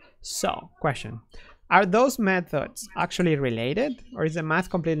science. So, question. Are those methods actually related, or is the math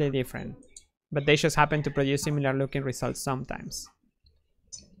completely different? But they just happen to produce similar looking results sometimes.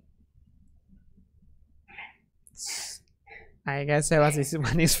 I guess, Sebas, this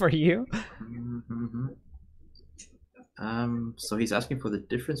one is for you. So he's asking for the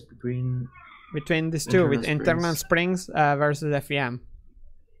difference between these two, with internal springs versus FEM.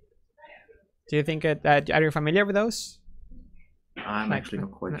 Do you think are you familiar with those? I'm actually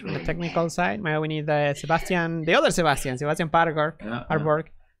not quite sure. The technical side. Maybe we need Sebastian, the other Sebastian Pargor,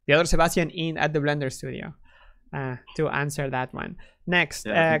 the other Sebastian at the Blender studio to answer that one. Next,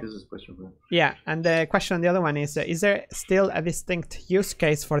 I think this is a question for him. Yeah, and the question on the other one is there still a distinct use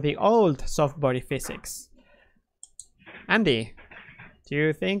case for the old soft body physics? Andy, do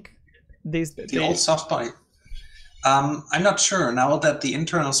you think the old soft body? I'm not sure. Now that the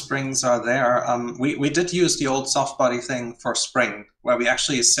internal springs are there, we did use the old soft body thing for spring, where we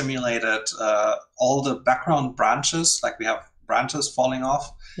actually simulated all the background branches, like we have branches falling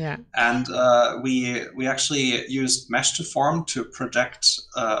off. Yeah. And we actually used mesh to form to project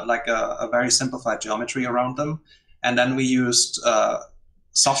like a very simplified geometry around them. And then we used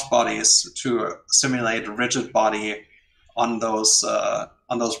soft bodies to simulate a rigid body on those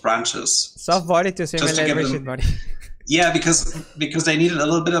branches. Soft body to simulate rigid body. Yeah, because they needed a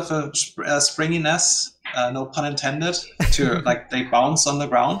little bit of a springiness, no pun intended, to like they bounce on the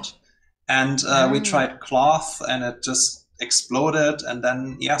ground. And we tried cloth, and it just exploded. And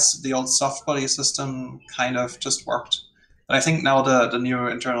then yes, the old soft body system kind of just worked. But I think now the new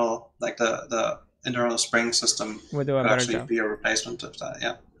internal, like the internal spring system, would actually be a replacement of that.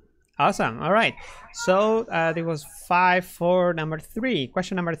 Yeah. Awesome. All right. So there was 5 for number 3.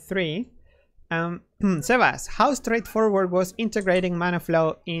 Question number 3. Sebas, how straightforward was integrating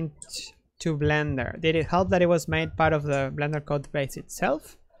Mantaflow into Blender? Did it help that it was made part of the Blender code base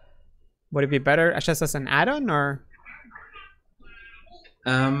itself? Would it be better just as an add-on, or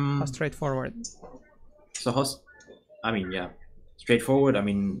how straightforward? So straightforward. I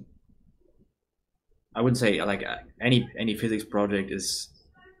mean, I wouldn't say like any physics project is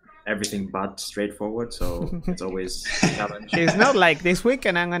everything but straightforward, so it's always a challenge. It's not like this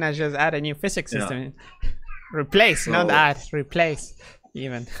weekend I'm gonna just add a new physics system. Replace, not add, replace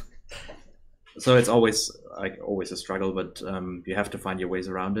even. So it's always a struggle, but you have to find your ways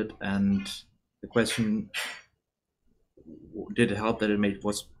around it. And the question, did it help that it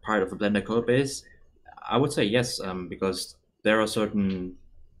was part of the Blender code base? I would say yes, because there are certain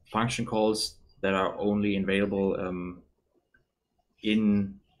function calls that are only available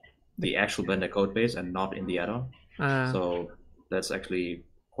in the actual Blender code base and not in the add-on. So that's actually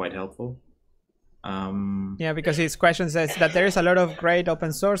quite helpful. Yeah, because his question says that there is a lot of great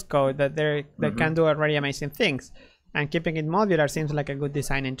open source code that can do already amazing things, and keeping it modular seems like a good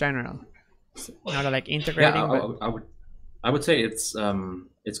design in general. Not like integrating. Yeah, I would say it's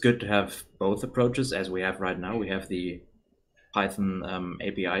good to have both approaches, as we have right now. We have the Python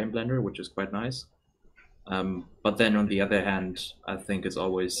API in Blender, which is quite nice. But then on the other hand, I think it's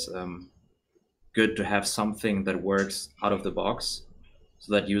always good to have something that works out of the box,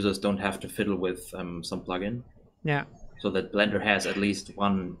 so that users don't have to fiddle with some plugin. Yeah. So that Blender has at least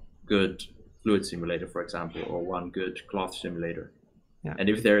one good fluid simulator, for example, or one good cloth simulator. Yeah. And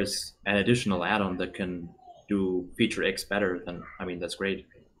if there's an additional add-on that can do feature X better, then I mean that's great.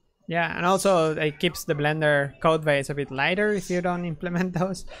 Yeah, and also it keeps the Blender code base a bit lighter if you don't implement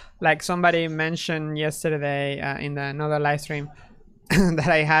those. Like somebody mentioned yesterday in another live stream that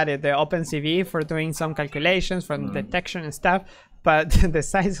I had the OpenCV for doing some calculations from detection and stuff, but the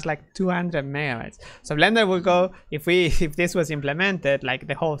size is like 200 megabytes. So Blender will go, if this was implemented, like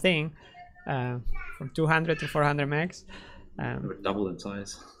the whole thing, from 200 to 400 megs. It would double in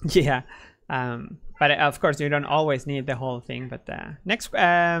size. Yeah. But of course, you don't always need the whole thing. But next,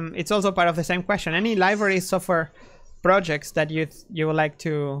 it's also part of the same question. Any library software projects that you would like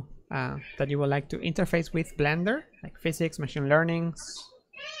to interface with Blender, like physics, machine learning?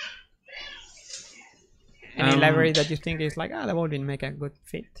 Any library that you think is like, that would make a good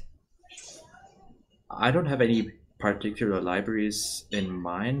fit? I don't have any particular libraries in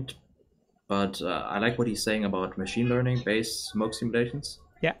mind, but I like what he's saying about machine learning based smoke simulations.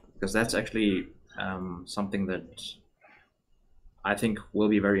 Yeah, because that's actually something that I think will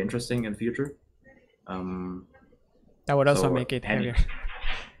be very interesting in the future. That would also make it heavier.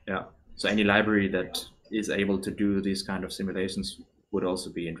 Yeah, so any library that is able to do these kind of simulations would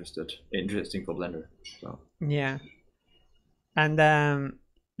also be interesting for Blender. So yeah, and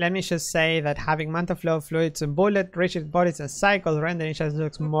let me just say that having Mantaflow fluids and bullet rigid bodies and cycle rendering just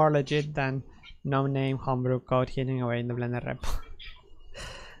looks more legit than no-name homebrew code hidden away in the Blender repo.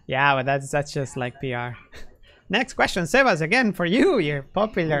 Yeah, but that's just like PR. Next question, Sebas, again for you, you're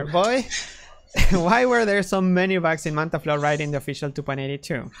popular boy. Why were there so many bugs in Mantaflow right in the official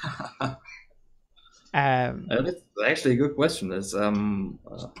 2.82? That's actually a good question. Is if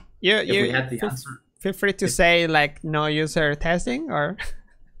we had the answer, feel free to say like no user testing, or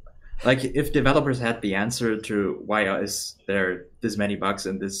like if developers had the answer to why is there this many bugs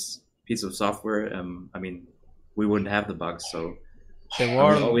in this piece of software, I mean, we wouldn't have the bugs. So we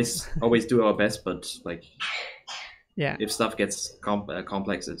always do our best, but like, yeah, if stuff gets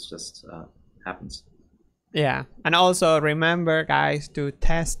complex, it's just happens. Yeah, and also remember, guys, to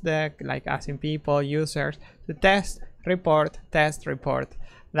test like as in people, users, to test, report.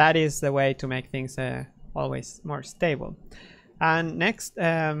 That is the way to make things always more stable. And next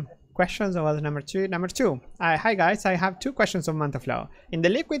question was number two. Hi guys, I have two questions on Mantaflow. In the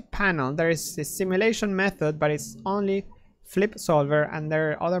liquid panel, there is a simulation method, but it's only flip solver, and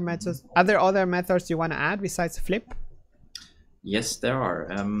there are other methods. Are there other methods you want to add besides flip? Yes, there are.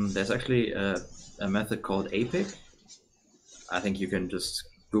 There's actually a method called APIC. I think you can just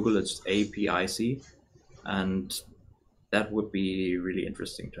Google it, APIC, and that would be really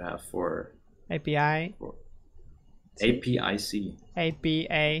interesting to have for API. For APIC.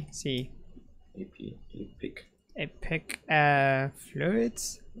 APIC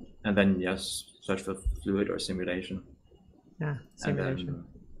fluids. And then yes, search for fluid or simulation. Yeah, simulation.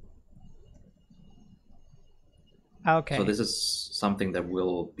 Then, okay. So this is something that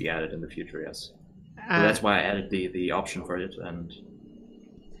will be added in the future, yes. So that's why I added the option for it. And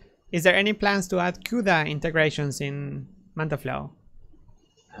is there any plans to add CUDA integrations in Mantaflow?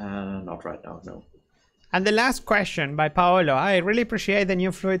 Not right now, no. And the last question by Paolo. I really appreciate the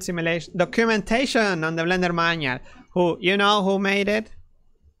new fluid simulation documentation on the Blender manual. Who made it?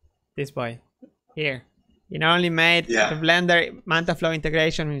 This boy here. He not only made the Blender Mantaflow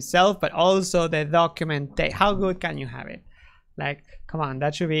integration himself, but also the documentation. How good can you have it? Like, come on,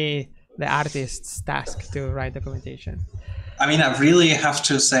 that should be the artist's task to write documentation. I mean, I really have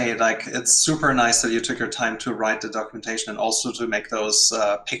to say, like, it's super nice that you took your time to write the documentation and also to make those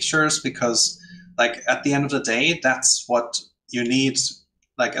pictures, because, like, at the end of the day, that's what you need,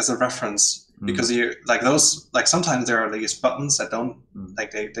 like, as a reference. Because you like those, like sometimes there are these buttons that don't like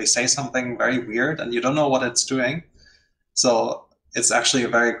they say something very weird and you don't know what it's doing. So it's actually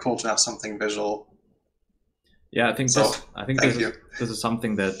very cool to have something visual. Yeah, I think this is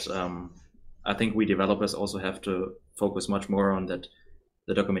something that I think we developers also have to focus much more on, that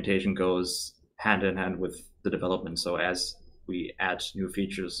the documentation goes hand in hand with the development. So as we add new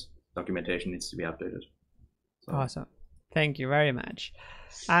features, documentation needs to be updated. So. Awesome. Thank you very much.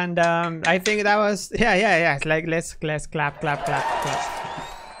 And I think that was yeah. Like let's clap.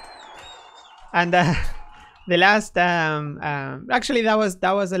 And the last actually that was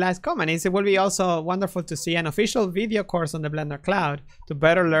the last comment. It will be also wonderful to see an official video course on the Blender Cloud to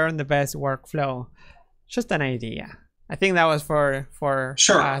better learn the best workflow. Just an idea. I think that was for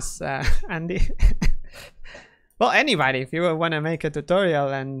us, Andy. Well, anybody, if you want to make a tutorial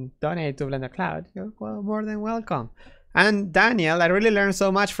and donate to Blender Cloud, you're more than welcome. And Daniel, I really learned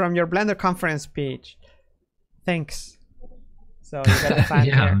so much from your Blender conference speech. Thanks. So you got the fan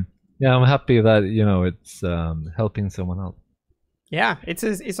here. Yeah, I'm happy that it's helping someone out. Yeah, it's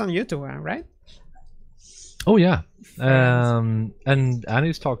on YouTube, right? Oh yeah, and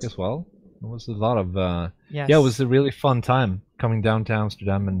Annie's talk as well. It was a lot of yes. Yeah, it was a really fun time coming down to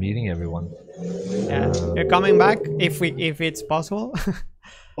Amsterdam and meeting everyone. Yeah, you're coming back if it's possible.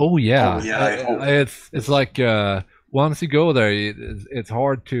 Oh yeah, I hope. It's like once you go there, it's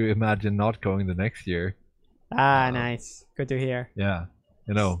hard to imagine not going the next year. Nice, good to hear. Yeah,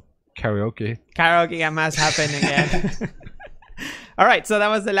 karaoke must happen again. All right, so that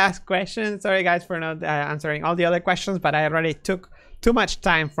was the last question. Sorry guys for not answering all the other questions, but I already took too much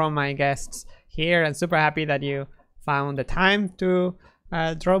time from my guests here, and super happy that you found the time to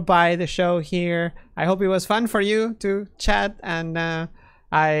drop by the show here. I hope it was fun for you to chat and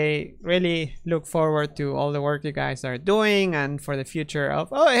I really look forward to all the work you guys are doing and for the future of...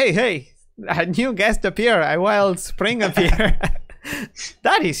 Oh, hey, a new guest appear. A wild spring appear.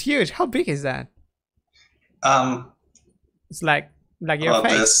 That is huge. How big is that? It's like your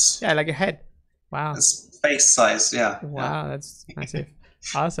face. This. Yeah, like your head. Wow. It's face size, yeah. Wow, that's massive.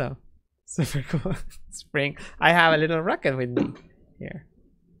 Awesome. Super cool. Spring. I have a little rocket with me here.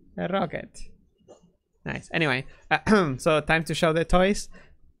 A rocket. Nice. Anyway, so time to show the toys.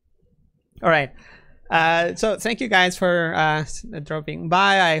 All right. So thank you guys for dropping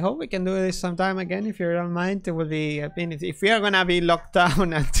by. I hope we can do this sometime again if you don't mind. It will be, if we are gonna be locked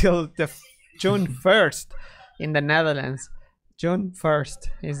down until the June 1st in the Netherlands. June 1st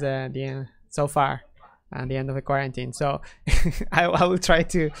is the so far the end of the quarantine. So I will try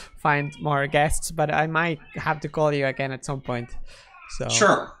to find more guests, but I might have to call you again at some point. So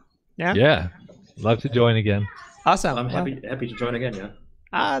sure. Yeah. Love to join again. Awesome. I'm happy to join again. Yeah.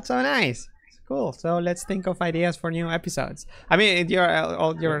 Ah, so nice. Cool. So let's think of ideas for new episodes. I mean,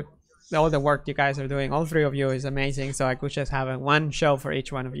 all the work you guys are doing, all three of you, is amazing. So I could just have one show for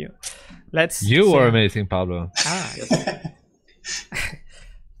each one of you. You are amazing, Pablo.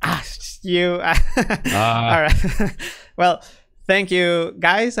 You. All right. Well, thank you,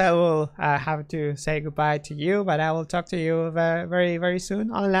 guys. I will have to say goodbye to you, but I will talk to you very, very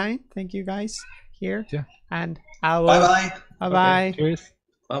soon online. Thank you, guys, here. Yeah. And I will. Bye-bye. Bye-bye. Okay, cheers.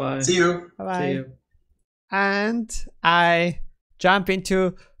 Bye-bye. See you. Bye-bye. See you. And I jump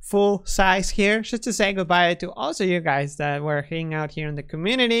into full size here just to say goodbye to also you guys that were hanging out here in the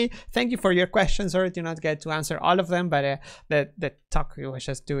community. Thank you for your questions. Sorry to not get to answer all of them, but the talk was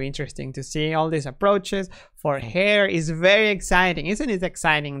just too interesting to see. All these approaches for hair is very exciting. Isn't it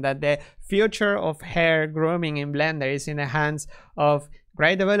exciting that the future of hair grooming in Blender is in the hands of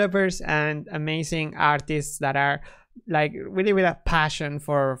great developers and amazing artists that are like really with a passion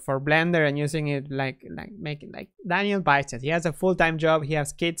for Blender and using it like making, like Daniel Bystedt. He has a full-time job, he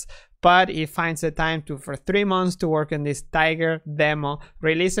has kids, but he finds the time for 3 months to work on this Tiger demo,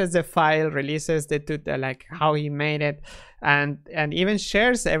 releases the file, releases the like how he made it, and even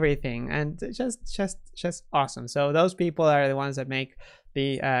shares everything, and just awesome. So those people are the ones that make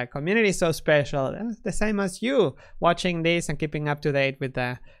the community so special, the same as you watching this and keeping up to date with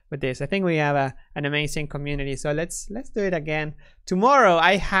this. I think we have an amazing community, so let's do it again. Tomorrow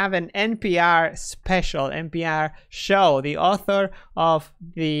I have an NPR special, NPR show. The author of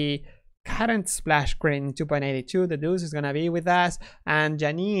the current splash screen 2.82, the Deuce, is gonna be with us, and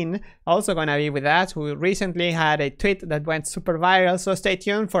Janine also gonna be with us, who recently had a tweet that went super viral. So stay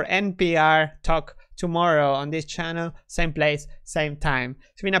tuned for NPR talk tomorrow on this channel, same place, same time.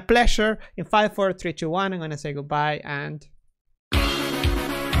 It's been a pleasure. In 5, 4, 3, 2, 1, I'm gonna say goodbye and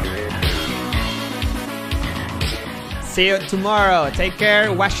see you tomorrow. Take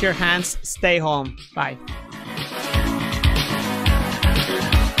care, wash your hands, stay home. Bye.